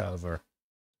 start over.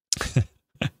 I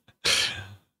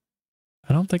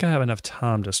don't think I have enough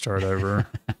time to start over.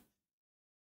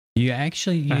 You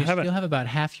still haven't. have about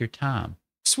half your time.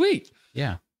 Sweet.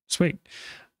 Yeah. Sweet.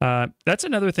 That's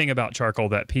another thing about charcoal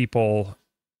that people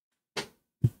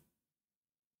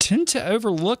tend to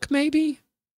overlook, maybe,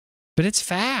 but it's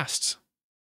fast.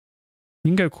 You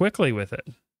can go quickly with it.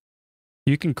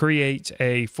 You can create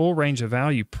a full range of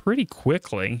value pretty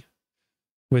quickly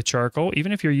with charcoal,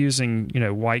 even if you're using,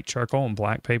 white charcoal and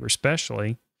black paper,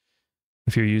 especially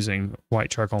if you're using white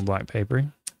charcoal and black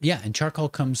paper. Yeah, and charcoal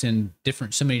comes in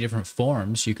so many different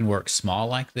forms. You can work small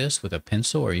like this with a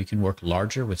pencil, or you can work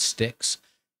larger with sticks.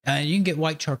 You can get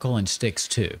white charcoal in sticks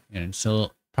too.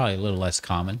 So probably a little less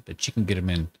common, but you can get them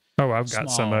in. Oh, I've got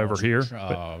some over here.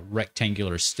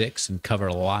 Rectangular sticks and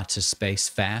cover lots of space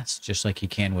fast, just like you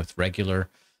can with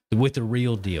the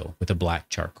real deal, with a black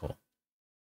charcoal.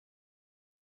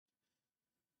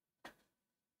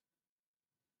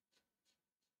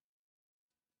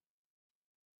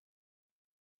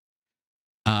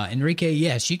 Enrique,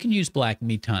 yes, you can use black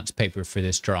midtones paper for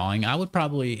this drawing. I would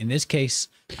probably, in this case,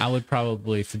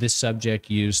 for this subject,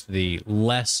 use the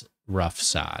less rough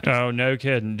side. Oh, no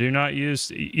kidding. Do not use,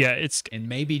 and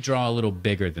maybe draw a little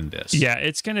bigger than this. Yeah,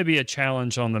 it's going to be a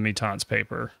challenge on the midtones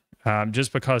paper,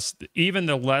 just because even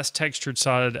the less textured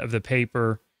side of the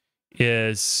paper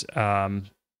is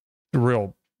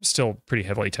still pretty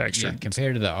heavily textured. Yeah,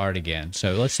 compared to the Artagain.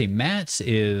 So let's see, Matt's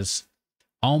is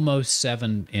almost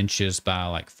 7 inches by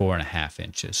like 4.5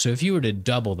 inches. So if you were to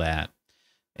double that,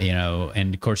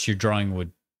 and of course your drawing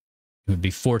would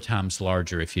be 4 times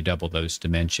larger if you double those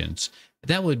dimensions.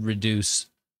 That would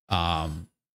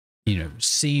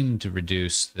seem to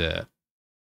reduce the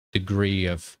degree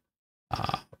of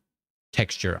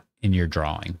texture in your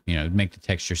drawing. Make the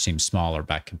texture seem smaller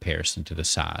by comparison to the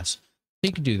size. So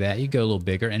you could do that. You go a little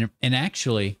bigger, and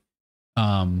actually,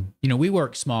 we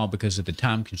work small because of the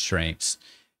time constraints.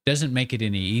 Doesn't make it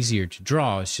any easier to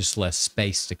draw. It's just less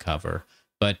space to cover.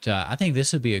 But I think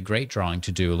this would be a great drawing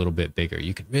to do a little bit bigger.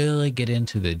 You could really get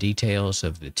into the details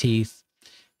of the teeth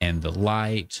and the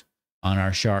light on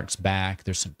our shark's back.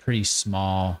 There's some pretty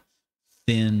small,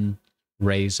 thin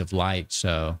rays of light.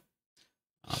 So,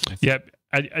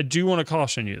 I do want to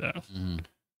caution you though,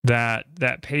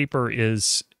 that paper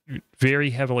is very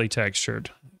heavily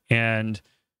textured, and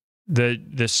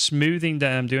the smoothing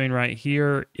that I'm doing right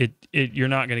here, you're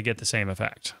not going to get the same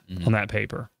effect on that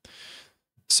paper.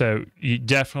 So you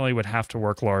definitely would have to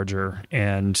work larger,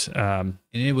 and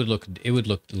it would look a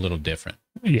little different.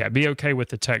 Yeah, be okay with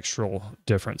the textural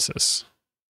differences.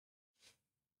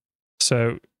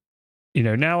 So,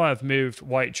 now I've moved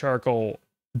white charcoal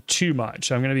too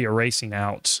much. I'm going to be erasing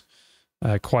out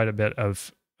quite a bit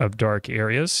of dark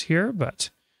areas here, but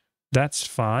that's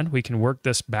fine. We can work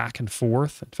this back and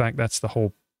forth. In fact, that's the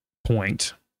whole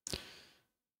point.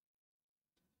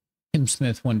 Tim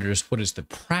Smith wonders, what is the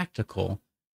practical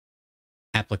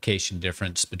application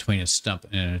difference between a stump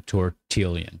and a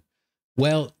tortillon?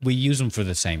 Well, we use them for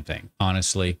the same thing,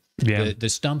 honestly. Yeah. The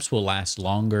stumps will last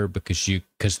longer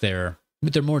because they're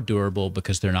more durable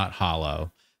because they're not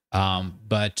hollow.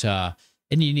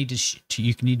 And you need to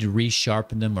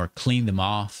resharpen them or clean them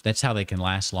off. That's how they can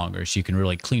last longer. So you can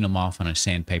really clean them off on a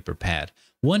sandpaper pad.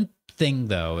 One thing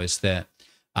though is that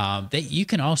you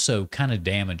can also kind of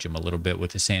damage them a little bit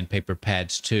with the sandpaper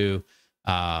pads too.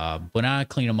 When I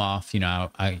clean them off,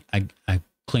 I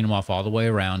clean them off all the way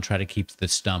around, try to keep the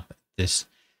stump's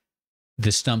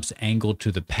angled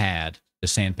to the pad, the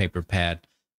sandpaper pad,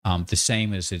 the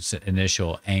same as its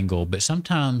initial angle. But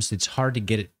sometimes it's hard to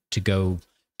get it to go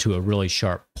to a really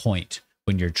sharp point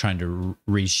when you're trying to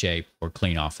reshape or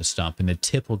clean off a stump, and the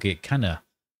tip will get kind of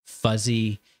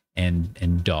fuzzy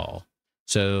and dull.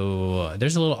 So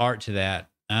there's a little art to that.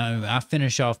 I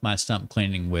finish off my stump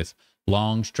cleaning with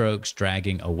long strokes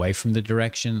dragging away from the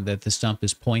direction that the stump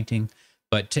is pointing.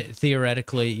 But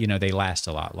theoretically, they last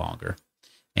a lot longer.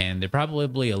 And they're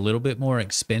probably a little bit more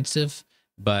expensive,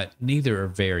 but neither are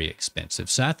very expensive.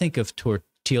 So I think of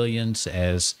tortillons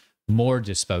as more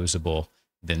disposable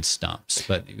than stumps,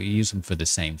 but we use them for the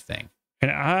same thing. And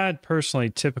I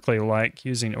personally typically like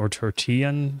using a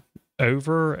tortillon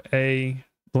over a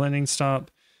blending stump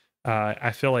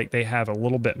I feel like they have a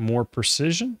little bit more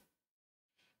precision.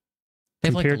 They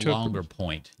have like a compared to longer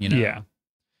point, you know? Yeah.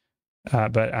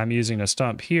 But I'm using a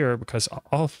stump here because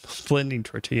all blending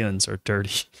tortillas are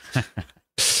dirty.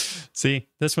 See,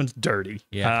 this one's dirty.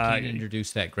 Yeah, can't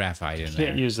introduce that graphite in there.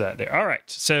 Can't use that there. All right.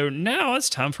 So now it's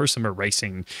time for some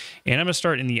erasing. And I'm going to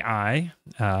start in the eye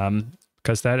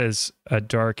because that is a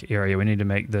dark area. We need to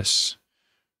make this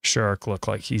shark look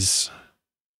like he's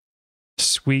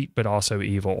sweet but also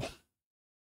evil.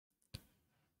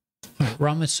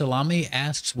 Rama Salami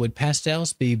asks, would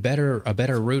pastels be a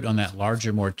better route on that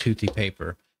larger, more toothy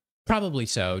paper? Probably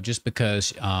so, just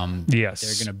because yes,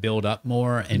 they're going to build up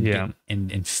more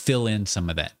and fill in some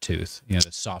of that tooth. You know,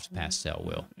 the soft pastel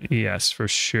will. Yes, for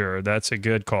sure. That's a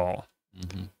good call.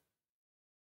 Mm-hmm.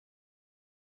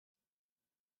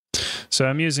 So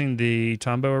I'm using the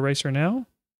Tombow eraser now,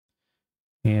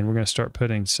 and we're going to start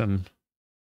putting some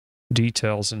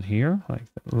details in here, like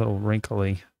a little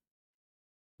wrinkly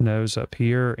nose up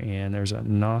here, and there's a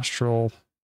nostril,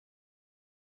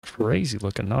 crazy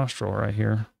looking nostril right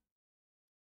here.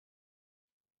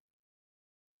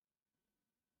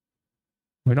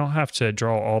 We don't have to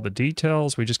draw all the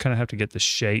details. We just kind of have to get the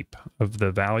shape of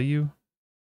the value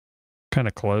kind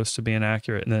of close to being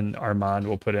accurate, and then Armand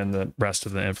will put in the rest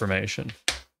of the information.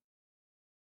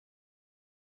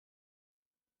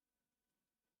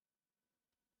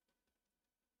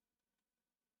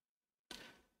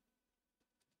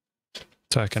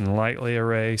 So I can lightly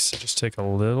erase, just take a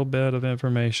little bit of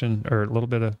information or a little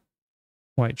bit of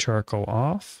white charcoal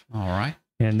off. All right.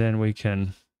 And then we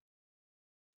can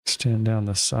extend down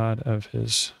the side of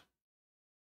his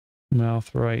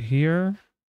mouth right here.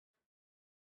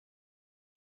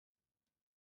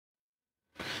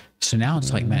 So now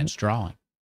it's like Matt's drawing.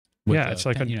 Yeah, it's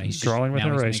like he's drawing with an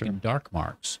eraser. He's making dark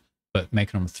marks, but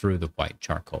making them through the white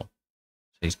charcoal.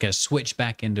 So he's got to switch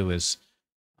back into his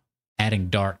adding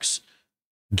darks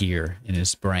gear in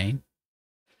his brain.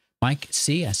 Mike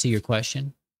C, I see your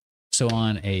question. So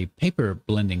on a paper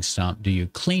blending stump, do you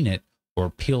clean it or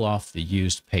peel off the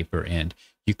used paper end?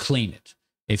 You clean it.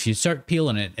 If you start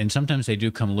peeling it, and sometimes they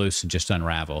do come loose and just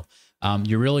unravel,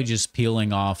 you're really just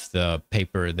peeling off the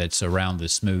paper that's around the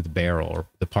smooth barrel, or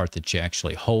the part that you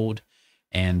actually hold.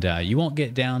 And you won't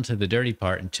get down to the dirty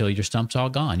part until your stump's all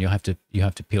gone. You have to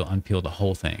unpeel the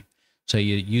whole thing. So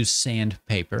you use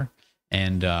sandpaper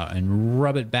and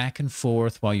rub it back and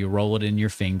forth while you roll it in your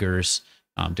fingers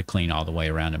to clean all the way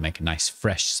around and make a nice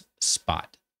fresh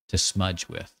spot to smudge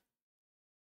with.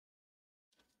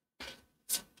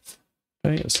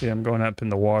 Okay, see, I'm going up in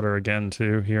the water again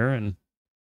too here, and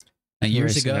now,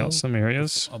 years ago, some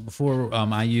areas before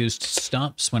I used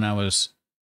stumps when I was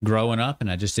growing up,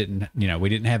 and I just didn't, we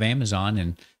didn't have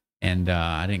Amazon, and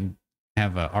I didn't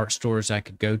have art stores I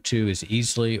could go to as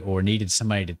easily, or needed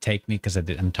somebody to take me, because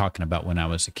I'm talking about when I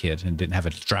was a kid and didn't have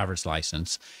a driver's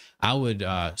license. I would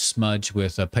smudge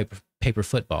with a paper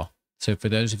football. So for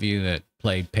those of you that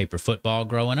played paper football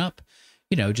growing up,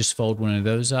 just fold one of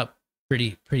those up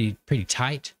pretty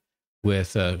tight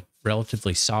with a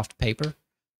relatively soft paper,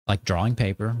 like drawing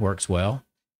paper works well.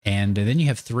 And then you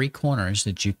have 3 corners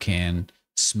that you can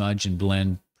smudge and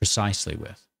blend precisely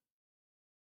with.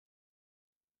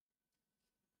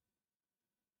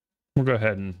 We'll go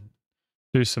ahead and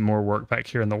do some more work back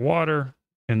here in the water,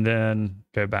 and then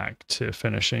go back to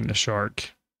finishing the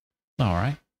shark. All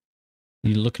right.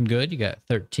 You looking good? You got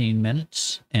 13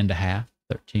 minutes and a half,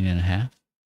 13 and a half.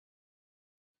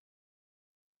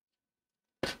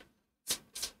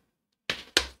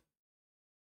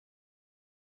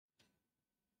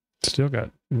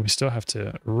 We still have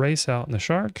to erase out in the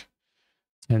shark,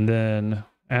 and then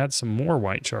add some more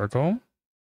white charcoal.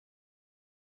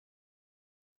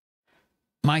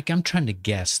 Mike, I'm trying to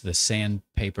guess the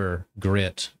sandpaper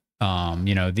grit.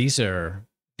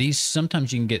 These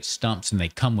sometimes you can get stumps and they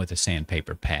come with a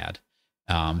sandpaper pad.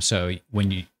 So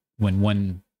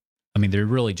they're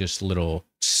really just little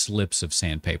slips of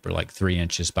sandpaper, like 3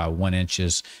 inches by 1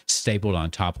 inches, stapled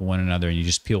on top of one another, and you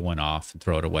just peel one off and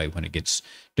throw it away when it gets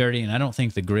dirty. And I don't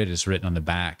think the grit is written on the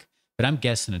back, but I'm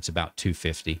guessing it's about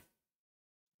 250,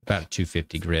 about a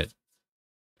 250 grit.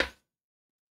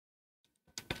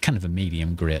 Kind of a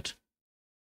medium grit.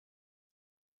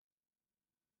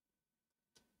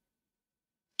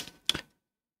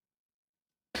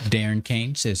 Darren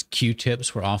Kane says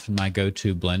Q-tips were often my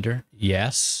go-to blender.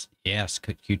 Yes,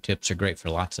 Q-tips are great for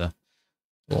lots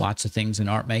of things in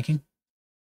art making.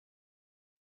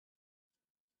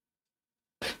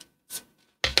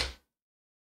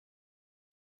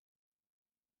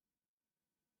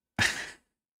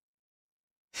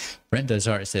 Brent Does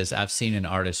Art says, I've seen an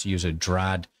artist use a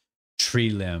dried tree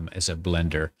limb as a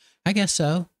blender. I guess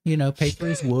so. You know, paper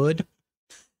is wood.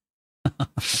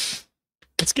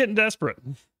 It's getting desperate.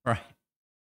 Right.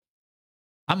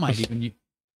 I might even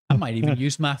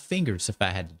use my fingers if I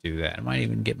had to do that. I might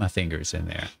even get my fingers in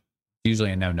there.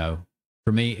 Usually a no-no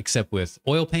for me, except with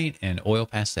oil paint and oil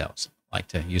pastels. I like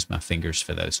to use my fingers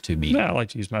for those two medium. Yeah, I like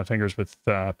to use my fingers with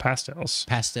pastels.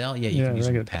 Pastel? Yeah, you can use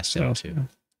them with pastel too.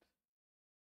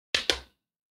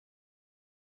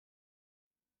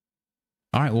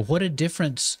 All right. Well, what a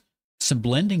difference some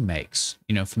blending makes,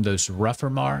 you know, from those rougher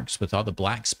marks with all the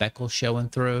black speckles showing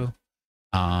through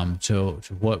to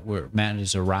what Matt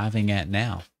is arriving at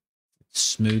now.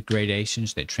 Smooth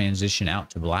gradations that transition out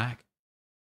to black.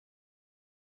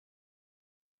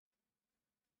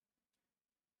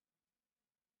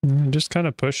 Just kind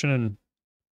of pushing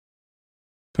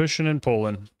and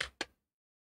pulling.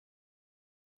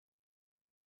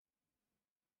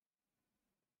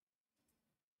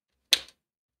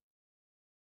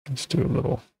 Let's do a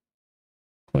little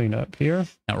clean up here.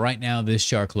 Now, right now, this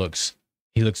shark looks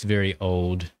very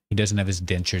old. He doesn't have his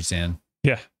dentures in.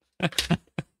 Yeah.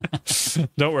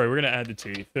 Don't worry, we're going to add the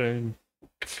teeth.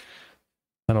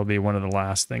 That'll be one of the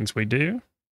last things we do.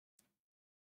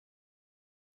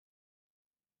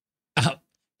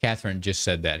 Catherine just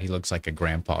said that. He looks like a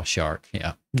grandpa shark.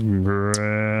 Yeah. Grandpa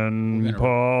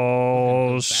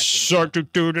shark.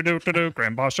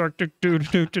 Grandpa shark.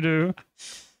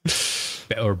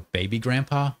 Or baby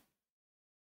grandpa?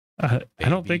 I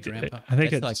don't think. Grandpa? I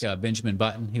think it's like Benjamin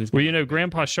Button. He was. Well, you know,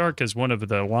 Grandpa Shark is one of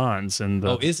the lines in the.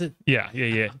 Oh, is it? Yeah.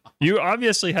 You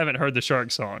obviously haven't heard the Shark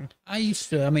song. I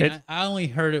used to. I mean, I only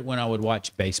heard it when I would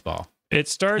watch baseball. It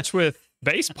starts with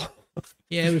baseball.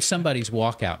 Yeah, it was somebody's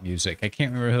walkout music. I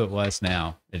can't remember who it was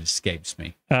now. It escapes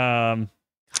me.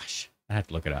 Gosh, I have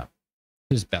to look it up.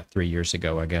 It was about 3 years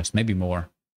ago, I guess, maybe more.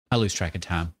 I lose track of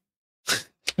time.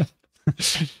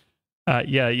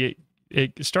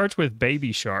 It starts with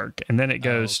Baby Shark, and then it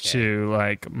goes to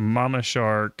like Mama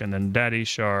Shark, and then Daddy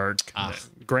Shark, and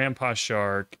then Grandpa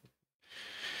Shark.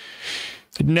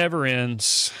 It never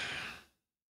ends.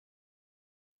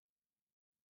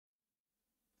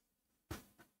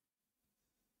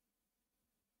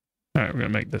 All right, we're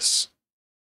going to make this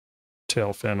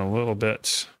tail fin a little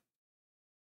bit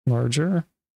larger.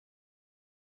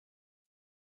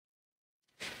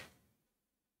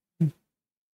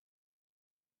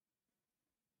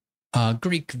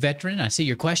 Greek veteran, I see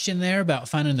your question there about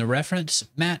finding the reference.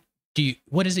 Matt,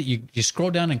 what is it? You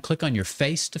scroll down and click on your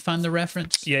face to find the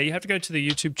reference? Yeah, you have to go to the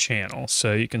YouTube channel.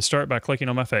 So you can start by clicking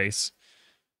on my face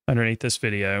underneath this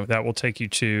video. That will take you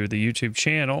to the YouTube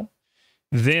channel.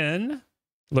 Then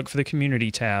look for the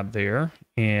community tab there,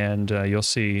 and you'll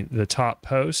see the top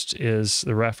post is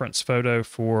the reference photo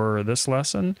for this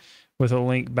lesson with a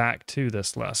link back to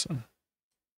this lesson.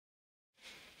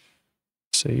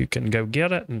 So you can go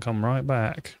get it and come right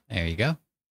back. There you go.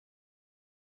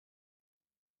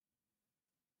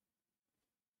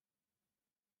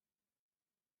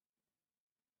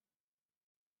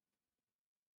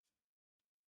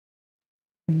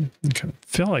 Okay. I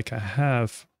feel like I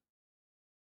have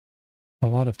a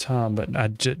lot of time, but I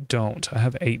don't. I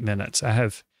have 8 minutes. I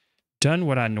have done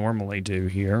what I normally do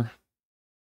here.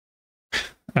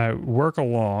 I work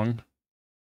along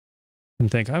and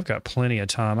think I've got plenty of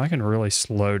time. I can really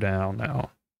slow down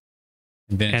now.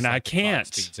 And I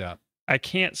can't. I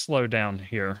can't slow down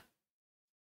here.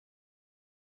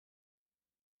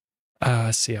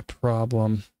 I see a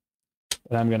problem,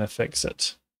 but I'm going to fix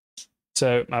it.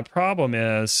 So my problem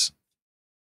is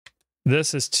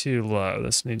this is too low.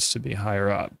 This needs to be higher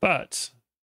up, but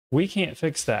we can't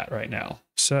fix that right now.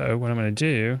 So what I'm going to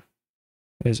do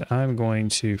is I'm going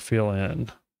to fill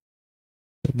in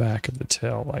the back of the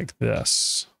tail like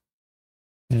this.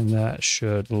 And that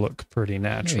should look pretty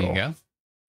natural. There you go.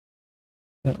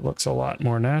 That looks a lot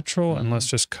more natural. And let's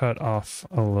just cut off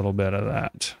a little bit of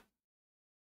that.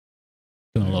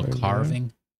 Doing a little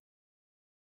carving.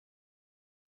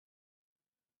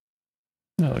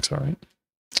 That looks all right.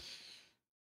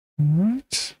 All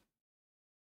right.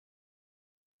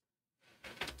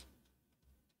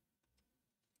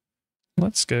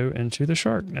 Let's go into the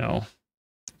shark now.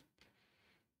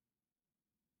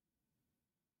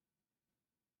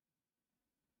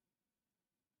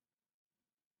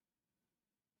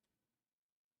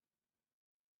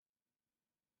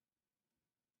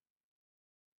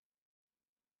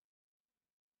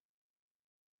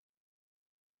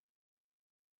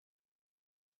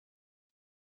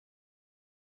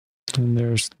 And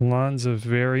there's lines of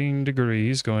varying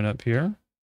degrees going up here.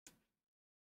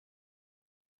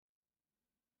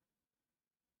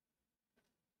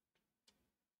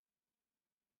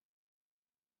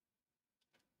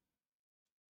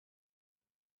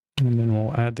 And then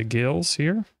we'll add the gills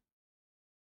here.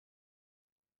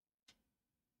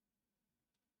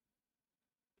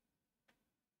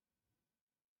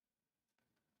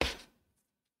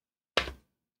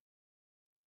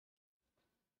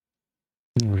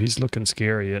 Oh, he's looking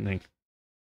scary, isn't he?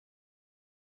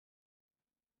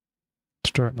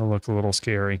 Starting to look a little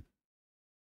scary.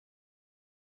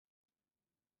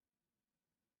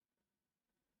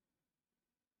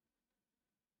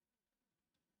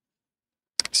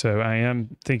 So I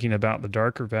am thinking about the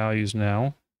darker values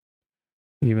now,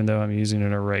 even though I'm using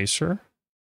an eraser.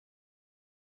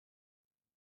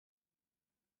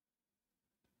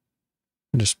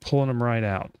 I'm just pulling them right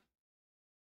out.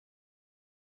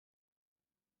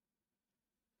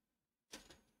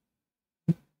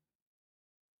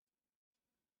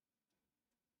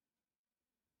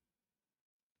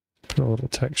 Put a little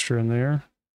texture in there.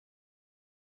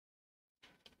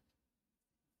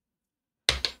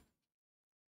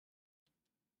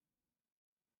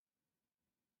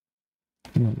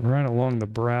 Right along the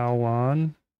brow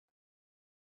line.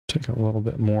 Take a little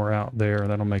bit more out there.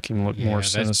 That'll make him look more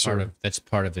sinister. That's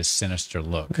part of his sinister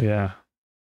look. Yeah.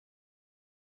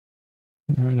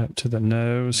 Right up to the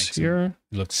nose here.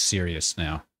 He looks serious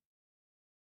now.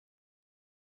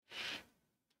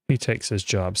 He takes his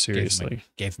job seriously.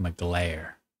 Gave him a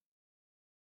glare.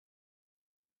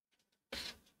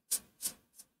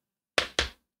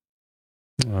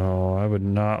 Oh, I would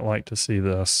not like to see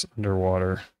this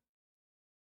underwater.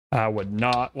 I would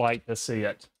not like to see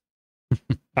it.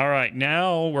 All right,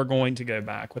 now we're going to go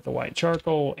back with the white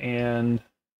charcoal and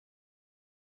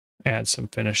add some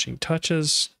finishing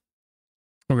touches.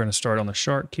 We're going to start on the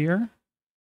shark here.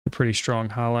 A pretty strong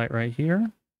highlight right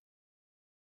here.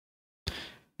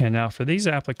 And now for these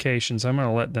applications, I'm going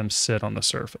to let them sit on the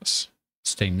surface.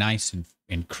 Stay nice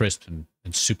and crisp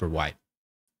and super white.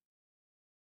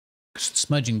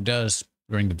 Smudging does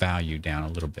bring the value down a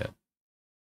little bit.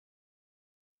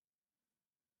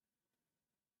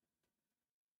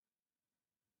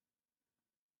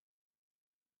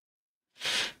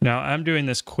 Now, I'm doing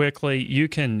this quickly. You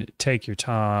can take your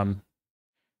time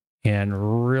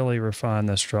and really refine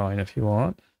this drawing if you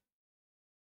want.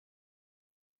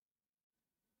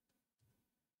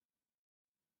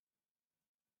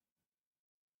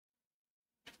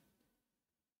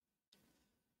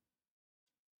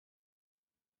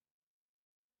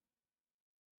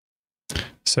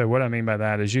 So what I mean by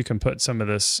that is you can put some of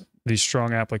these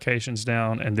strong applications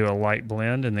down and do a light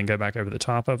blend and then go back over the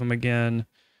top of them again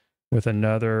with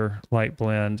another light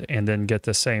blend and then get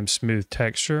the same smooth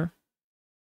texture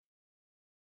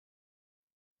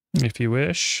if you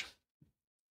wish.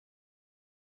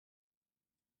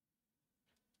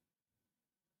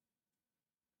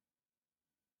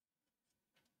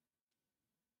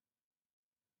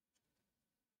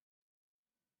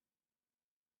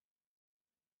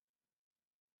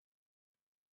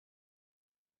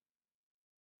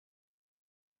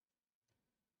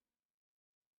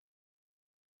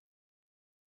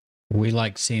 We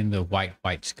like seeing the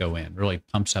whites go in. Really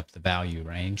pumps up the value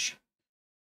range.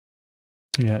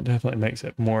 Yeah, it definitely makes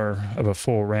it more of a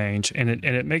full range, and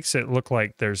it makes it look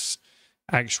like there's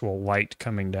actual light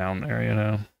coming down there, you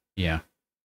know? Yeah.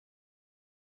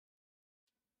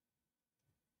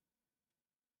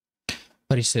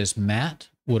 But he says, Matt,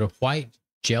 would a white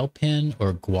gel pen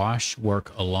or gouache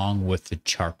work along with the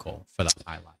charcoal for the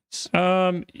highlights?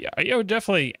 Yeah, it would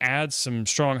definitely add some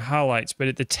strong highlights,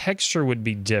 but the texture would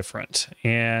be different.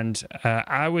 And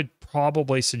I would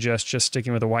probably suggest just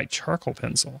sticking with a white charcoal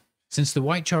pencil. Since the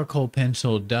white charcoal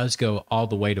pencil does go all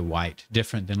the way to white,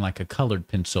 different than like a colored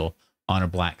pencil on a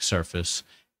black surface,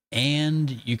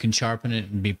 and you can sharpen it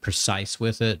and be precise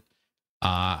with it,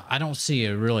 I don't see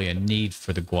really a need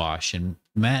for the gouache. And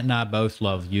Matt and I both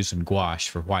love using gouache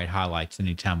for white highlights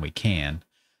anytime we can.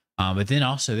 But then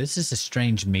also, this is a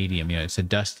strange medium. You know, it's a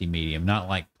dusty medium, not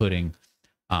like putting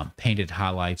painted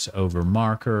highlights over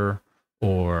marker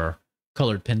or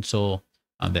colored pencil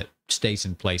that stays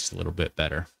in place a little bit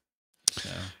better. So,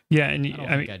 yeah, and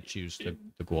I think I'd choose the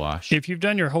gouache. If you've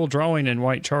done your whole drawing in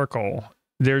white charcoal,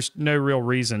 there's no real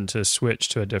reason to switch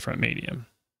to a different medium.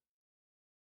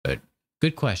 But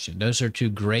good question. Those are two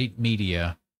great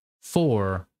media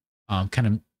for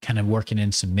kind of working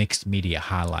in some mixed media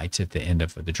highlights at the end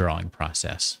of the drawing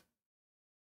process.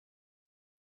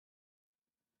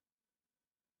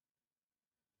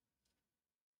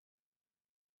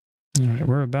 All right,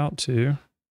 we're about to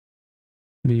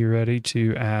be ready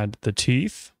to add the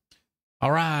teeth.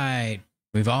 All right.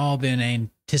 We've all been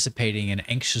anticipating and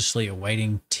anxiously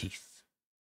awaiting teeth.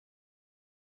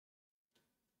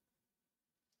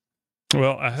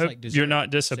 Well, I hope like you're not Save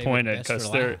it disappointed best for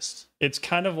because last. it's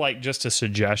kind of like just a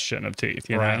suggestion of teeth,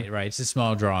 you know? Right. It's a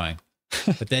small drawing.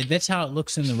 But that's how it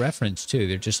looks in the reference, too.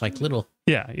 They're just like little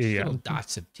Yeah.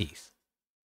 dots of teeth.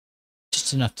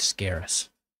 Just enough to scare us.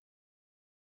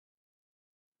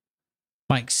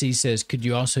 Mike C says, could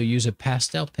you also use a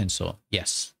pastel pencil?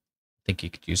 Yes. I think you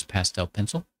could use a pastel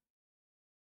pencil.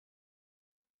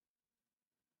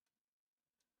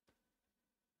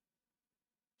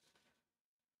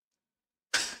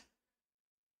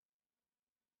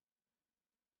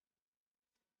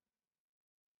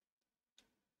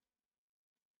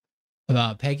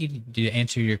 Peggy, to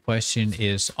answer your question,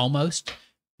 is almost.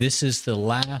 This is the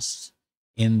last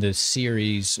in the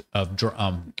series of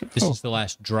this is the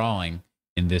last drawing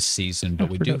in this season, but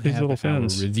we do have our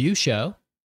review show,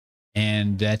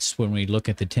 and that's when we look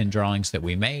at the 10 drawings that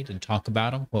we made and talk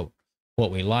about them,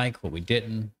 what we like, what we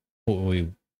didn't, what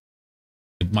we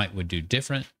would do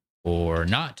different or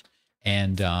not,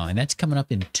 and that's coming up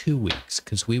in 2 weeks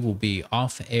because we will be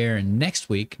off air next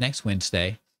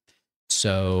Wednesday.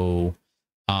 So,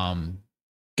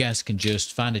 guys can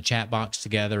just find a chat box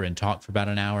together and talk for about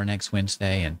an hour next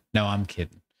Wednesday. And no, I'm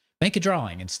kidding. Make a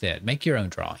drawing instead. Make your own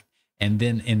drawing. And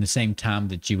then in the same time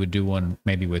that you would do one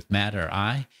maybe with Matt or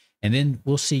I. And then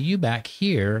we'll see you back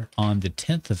here on the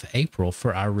 10th of April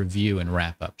for our review and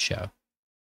wrap-up show.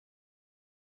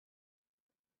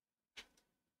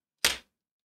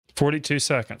 42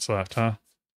 seconds left, huh?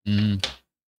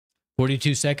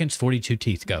 42 seconds, 42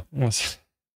 teeth. Go.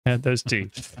 Add those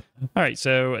teeth. All right,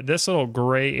 so this little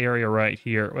gray area right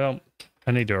here, well,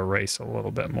 I need to erase a little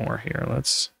bit more here.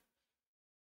 Let's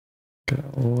go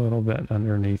a little bit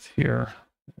underneath here.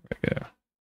 There we go.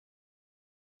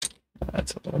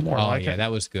 That's a little more like it.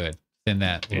 That was good. Thin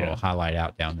that little highlight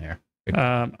out down there.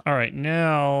 All right,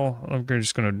 now I'm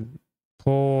just going to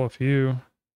pull a few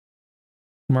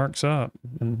marks up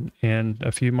and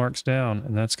a few marks down,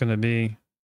 and that's going to be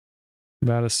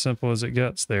about as simple as it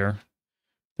gets there.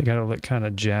 They got to look kind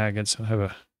of jagged, so I have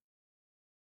a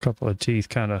couple of teeth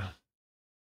kind of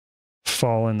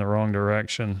fall in the wrong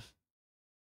direction,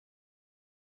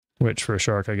 which for a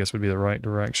shark, I guess, would be the right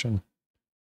direction.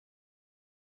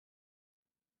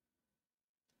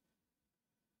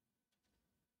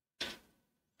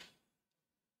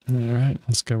 All right,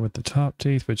 let's go with the top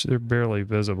teeth, which they're barely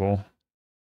visible.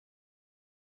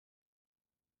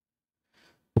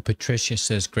 Well, Patricia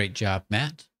says, great job,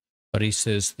 Matt. But he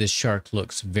says this shark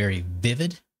looks very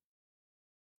vivid.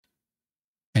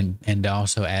 And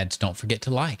also adds, don't forget to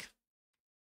like.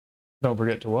 Don't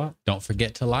forget to what? Don't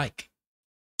forget to like.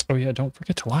 Oh, yeah, don't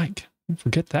forget to like. Don't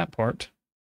forget that part.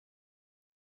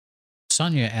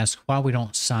 Sonia asks why we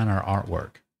don't sign our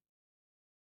artwork.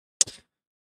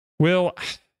 Well,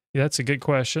 that's a good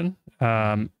question.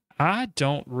 I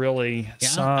don't really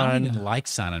sign. I don't even like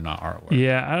signing my artwork.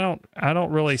 Yeah, I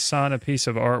don't really sign a piece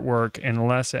of artwork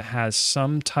unless it has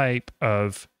some type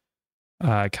of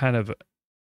kind of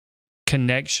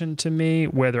connection to me.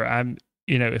 Whether I'm,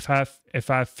 if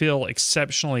I feel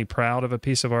exceptionally proud of a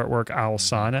piece of artwork, I'll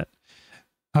sign it.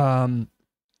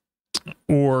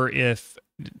 Or if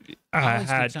I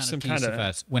had some kind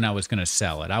of when I was going to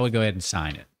sell it, I would go ahead and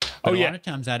sign it. But a lot of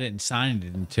times I didn't sign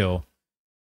it until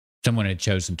someone had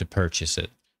chosen to purchase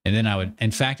it. And then I would, in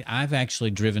fact, I've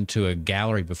actually driven to a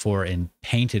gallery before and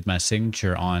painted my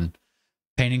signature on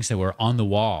paintings that were on the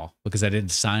wall because I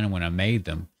didn't sign them when I made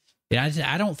them.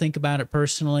 I don't think about it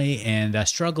personally, and I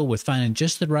struggle with finding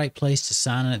just the right place to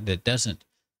sign it that doesn't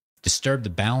disturb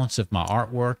the balance of my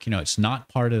artwork. It's not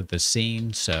part of the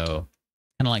scene, so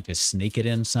kind of like to sneak it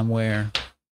in somewhere.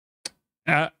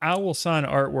 I will sign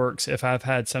artworks if I've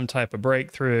had some type of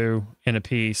breakthrough in a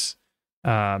piece.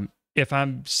 If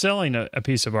I'm selling a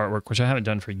piece of artwork, which I haven't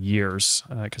done for years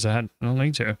because I don't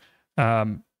need to,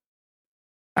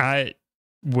 I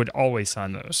would always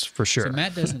sign those for sure. So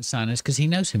Matt doesn't sign us because he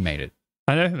knows who made it.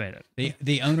 I know who made it.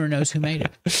 The owner knows who made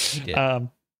it. He did.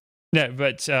 No,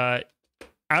 but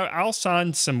I'll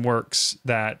sign some works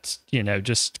that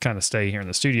just kind of stay here in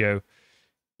the studio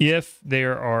if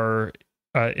there are.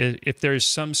 If there's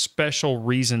some special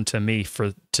reason to me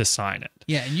to sign it.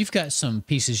 Yeah, and you've got some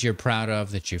pieces you're proud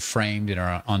of that you framed and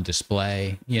are on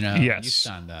display. Yes. You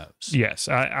signed those. Yes,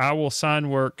 I will sign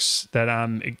works that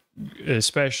I'm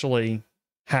especially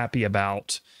happy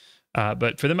about.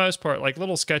 But for the most part, like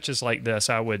little sketches like this,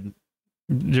 I would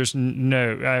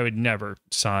never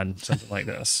sign something like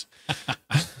this.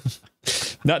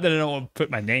 Not that I don't want to put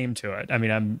my name to it. I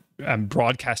mean, I'm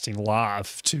broadcasting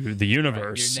live to the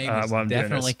universe. Right. Your name is while I'm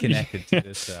definitely connected to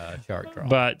this shark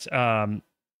drawing.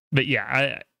 But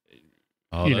yeah,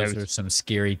 Oh, those are some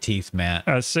scary teeth, Matt.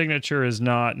 A signature is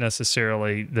not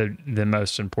necessarily the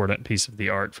most important piece of the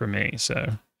art for me.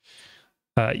 So,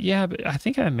 yeah, but I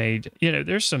think I made,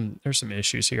 there's some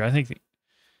issues here. I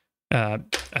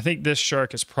think this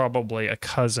shark is probably a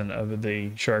cousin of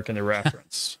the shark in the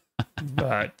reference,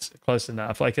 but close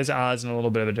enough. Like his eyes in a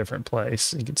little bit of a different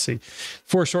place. You can see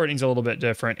foreshortening's a little bit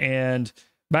different. And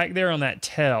back there on that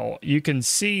tail, you can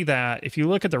see that if you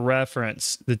look at the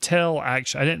reference, the tail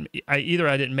actually, I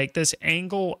didn't make this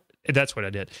angle. That's what I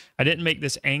did. I didn't make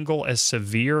this angle as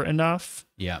severe enough.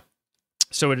 Yeah.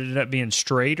 So it ended up being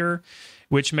straighter,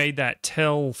 which made that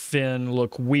tail fin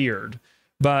look weird.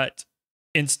 But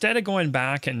instead of going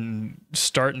back and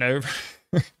starting over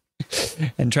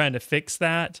and trying to fix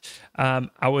that,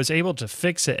 I was able to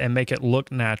fix it and make it look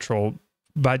natural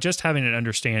by just having an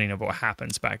understanding of what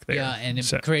happens back there. Yeah, and it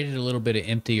created a little bit of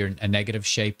empty or a negative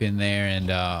shape in there.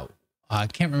 And I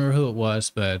can't remember who it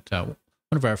was, but one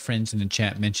of our friends in the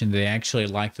chat mentioned they actually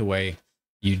liked the way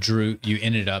you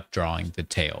ended up drawing the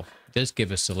tail. It does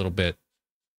give us a little bit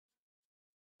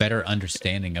better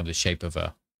understanding of the shape of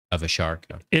a shark.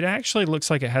 It actually looks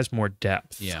like it has more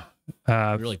depth. Yeah.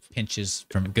 It really pinches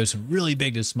it goes from really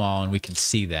big to small, and we can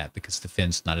see that because the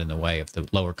fin's not in the way of the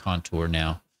lower contour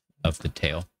now of the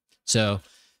tail. So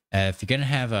if you're going to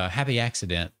have a happy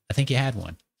accident, I think you had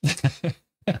one.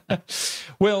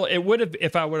 Well, it would have,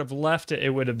 if I would have left it, it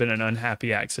would have been an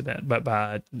unhappy accident. But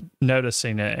by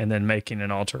noticing it and then making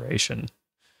an alteration,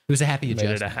 it was a happy adjustment.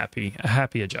 Made it a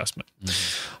happy adjustment.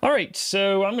 Mm-hmm. All right,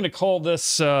 so I'm going to call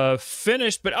this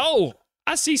finished. But I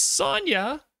see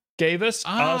Sonia gave us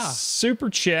a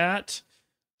super chat.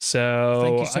 So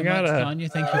thank you so much, Sonia.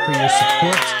 Thank you for your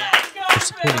support. For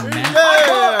supporting Matt.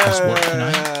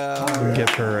 We'll give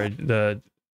her the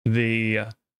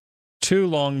too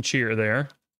long cheer there.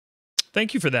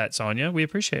 Thank you for that, Sonia. We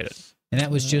appreciate it. And that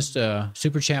was just a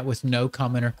super chat with no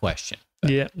comment or question.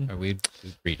 Yeah. Or we'd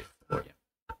read it for you.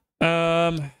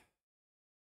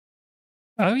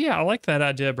 Oh yeah, I like that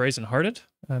idea, Brazen Hearted.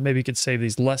 Maybe you could save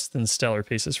these less than stellar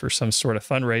pieces for some sort of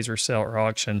fundraiser, sale, or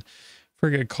auction for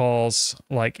good cause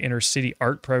like inner city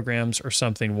art programs or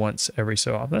something once every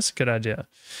so often. That's a good idea.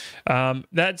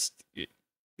 That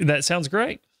sounds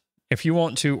great. If you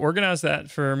want to organize that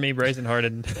for me, Brazen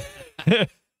Hearted, and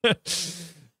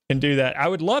do that, I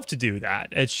would love to do that.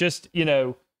 It's just,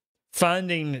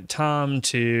 finding time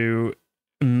to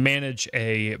manage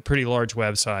a pretty large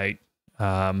website,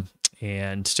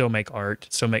 and still make art,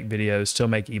 still make videos, still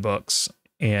make ebooks,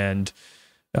 and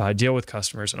deal with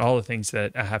customers and all the things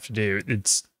that I have to do.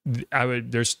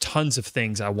 There's tons of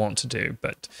things I want to do,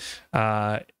 but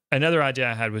another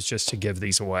idea I had was just to give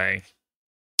these away.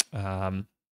 And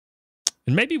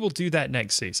maybe we'll do that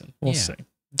next season. We'll see.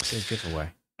 It's a giveaway.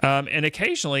 And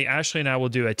occasionally, Ashley and I will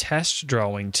do a test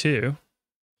drawing too.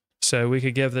 So we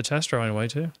could give the test drawing away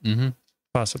too. Mm-hmm.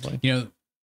 Possibly.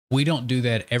 We don't do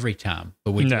that every time,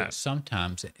 but we do it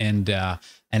sometimes. And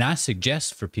I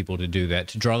suggest for people to do that,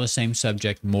 to draw the same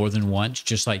subject more than once,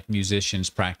 just like musicians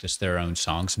practice their own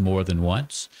songs more than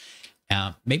once.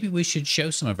 Maybe we should show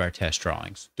some of our test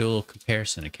drawings, do a little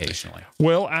comparison occasionally.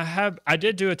 Well, I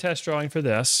did do a test drawing for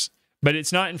this, but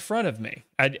it's not in front of me.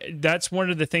 That's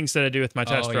one of the things that I do with my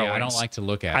test drawings. I don't like to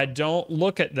look at them. I don't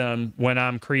look at them when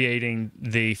I'm creating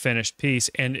the finished piece,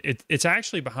 and it's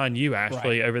actually behind you,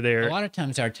 Ashley, over there. A lot of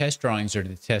times our test drawings are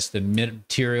to test the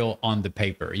material on the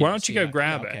paper. Why don't you go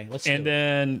grab it, and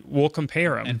then we'll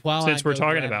compare them. And while since we're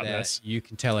talking about this, you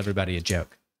can tell everybody a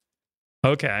joke.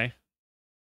 Okay.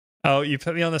 Oh, you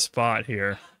put me on the spot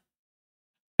here.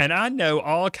 And I know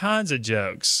all kinds of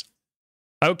jokes.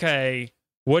 Okay.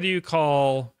 What do you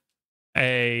call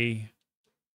a...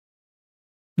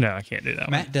 No, I can't do that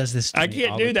Matt does this to I me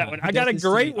can't all do the that time. one. He I got a does this to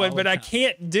great me one, all but the I time.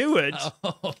 can't do it.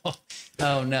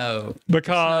 Oh no.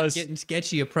 Because it's not getting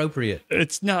sketchy appropriate.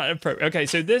 It's not appropriate. Okay,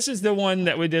 so this is the one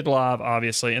that we did live,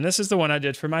 obviously, and this is the one I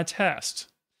did for my test.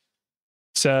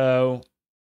 So,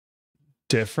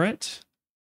 different.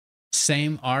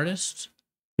 Same artist.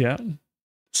 Yeah.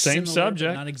 Same Similar,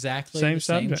 subject. Not exactly same the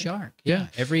subject. same shark. Yeah.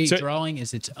 Every drawing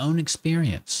is its own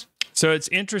experience. So it's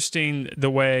interesting the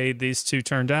way these two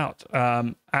turned out.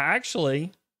 I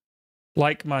actually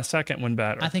like my second one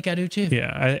better. I think I do too.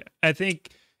 Yeah, I think,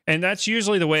 and that's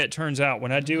usually the way it turns out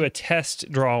when I do a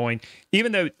test drawing,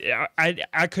 even though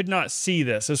I could not see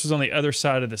this. This was on the other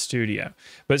side of the studio.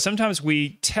 But sometimes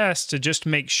we test to just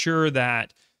make sure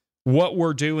that what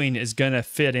we're doing is going to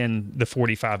fit in the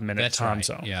 45-minute time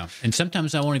zone. Yeah. And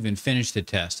sometimes I won't even finish the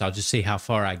test. I'll just see how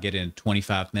far I get in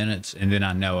 25 minutes, and then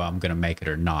I know I'm going to make it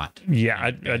or not. Yeah, I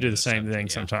do the same thing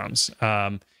sometimes.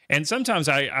 And And sometimes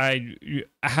I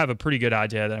have a pretty good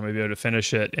idea that I'm going to be able to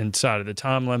finish it inside of the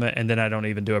time limit, and then I don't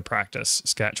even do a practice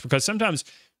sketch, because sometimes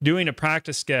doing a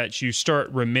practice sketch, you start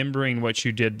remembering what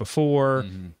you did before,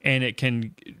 and it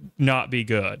can not be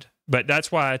good. But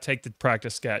that's why I take the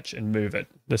practice sketch and move it.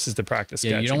 This is the practice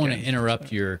sketch. Yeah, you don't want to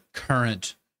interrupt your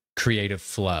current creative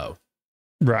flow.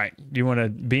 Right. You want to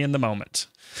be in the moment.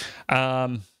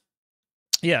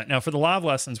 Yeah. Now, for the live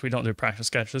lessons, we don't do practice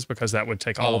sketches because that would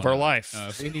take all of our life.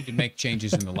 If we need to make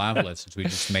changes in the live lessons, we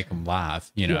just make them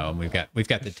live, you know, and we've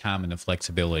got the time and the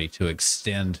flexibility to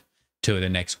extend to the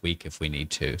next week if we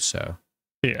need to. So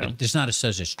yeah, there's not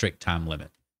such a strict time limit.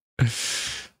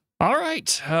 All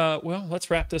right. Well,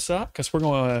 let's wrap this up because we're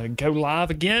going to go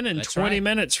live again in 20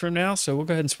 minutes from now. So we'll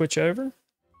go ahead and switch over.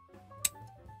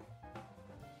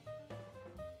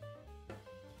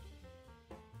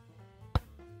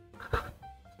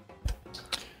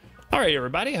 All right,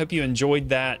 everybody. I hope you enjoyed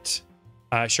that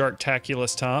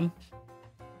Sharktaculous, Tom.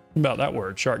 About that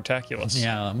word, Sharktaculous.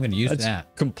 Yeah, I'm going to use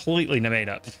that. Completely made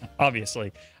up,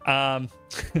 obviously. I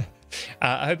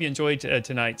hope you enjoyed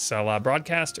tonight's live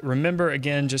broadcast. Remember,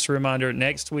 again, just a reminder,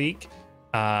 next week,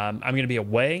 I'm going to be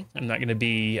away. I'm not going to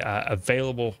be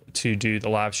available to do the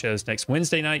live shows next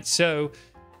Wednesday night. So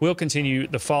we'll continue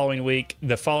the following week.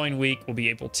 The following week will be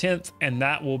April 10th, and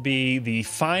that will be the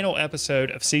final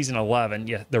episode of season 11.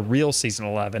 Yeah, the real season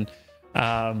 11.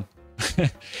 And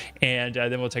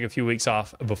then we'll take a few weeks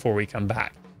off before we come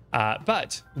back.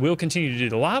 But we'll continue to do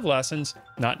the live lessons,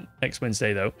 not next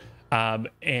Wednesday, though,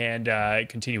 and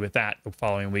continue with that the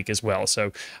following week as well.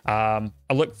 So I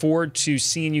look forward to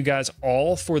seeing you guys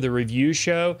all for the review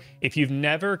show. If you've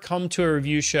never come to a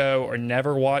review show or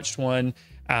never watched one,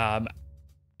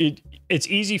 it's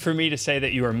easy for me to say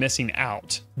that you are missing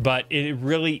out, but it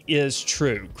really is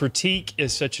true. Critique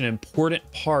is such an important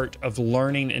part of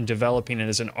learning and developing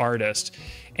as an artist.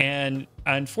 And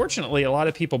unfortunately, a lot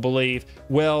of people believe,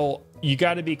 well, you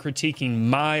got to be critiquing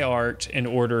my art in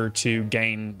order to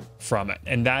gain from it.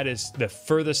 And that is the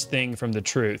furthest thing from the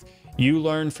truth. You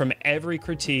learn from every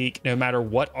critique, no matter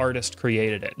what artist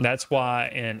created it. And that's why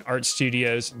in art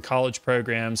studios and college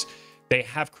programs, they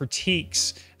have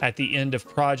critiques at the end of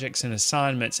projects and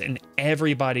assignments, and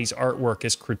everybody's artwork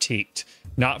is critiqued,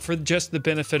 not for just the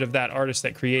benefit of that artist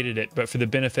that created it, but for the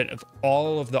benefit of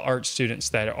all of the art students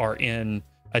that are in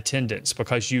attendance,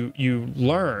 because you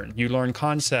learn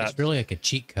concepts. It's really like a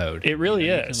cheat code. It really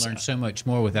is. You can learn so much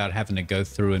more without having to go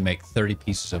through and make 30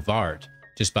 pieces of art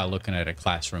just by looking at a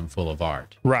classroom full of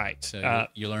art. Right. So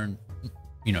you learn,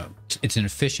 you know, it's an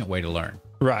efficient way to learn.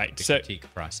 Right. The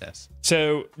critique process.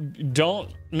 So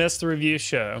don't miss the review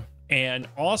show. And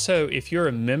also, if you're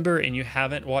a member and you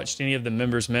haven't watched any of the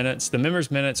members'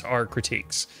 minutes are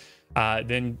critiques.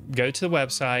 Then go to the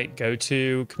website, go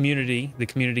to community, the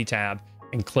community tab,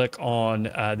 and click on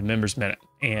the members' minute.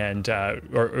 And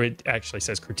or it actually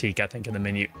says critique, I think, in the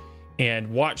menu. And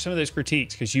watch some of those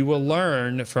critiques, because you will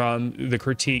learn from the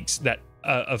critiques that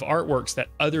of artworks that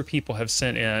other people have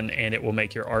sent in, and it will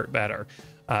make your art better.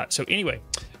 So anyway,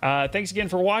 thanks again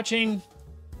for watching.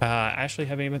 Ashley,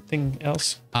 have anything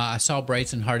else? I saw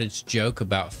Brazen Hearted's joke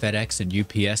about FedEx and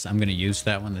UPS. I'm going to use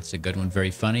that one. That's a good one.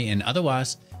 Very funny. And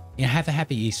otherwise, you know, have a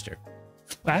happy Easter.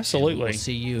 Absolutely. We'll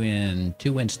see you in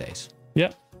 2 Wednesdays.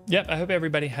 Yep. I hope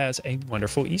everybody has a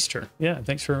wonderful Easter. Yeah.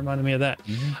 Thanks for reminding me of that.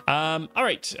 All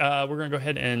right. We're going to go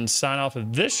ahead and sign off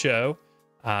of this show.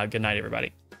 Good night,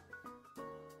 everybody.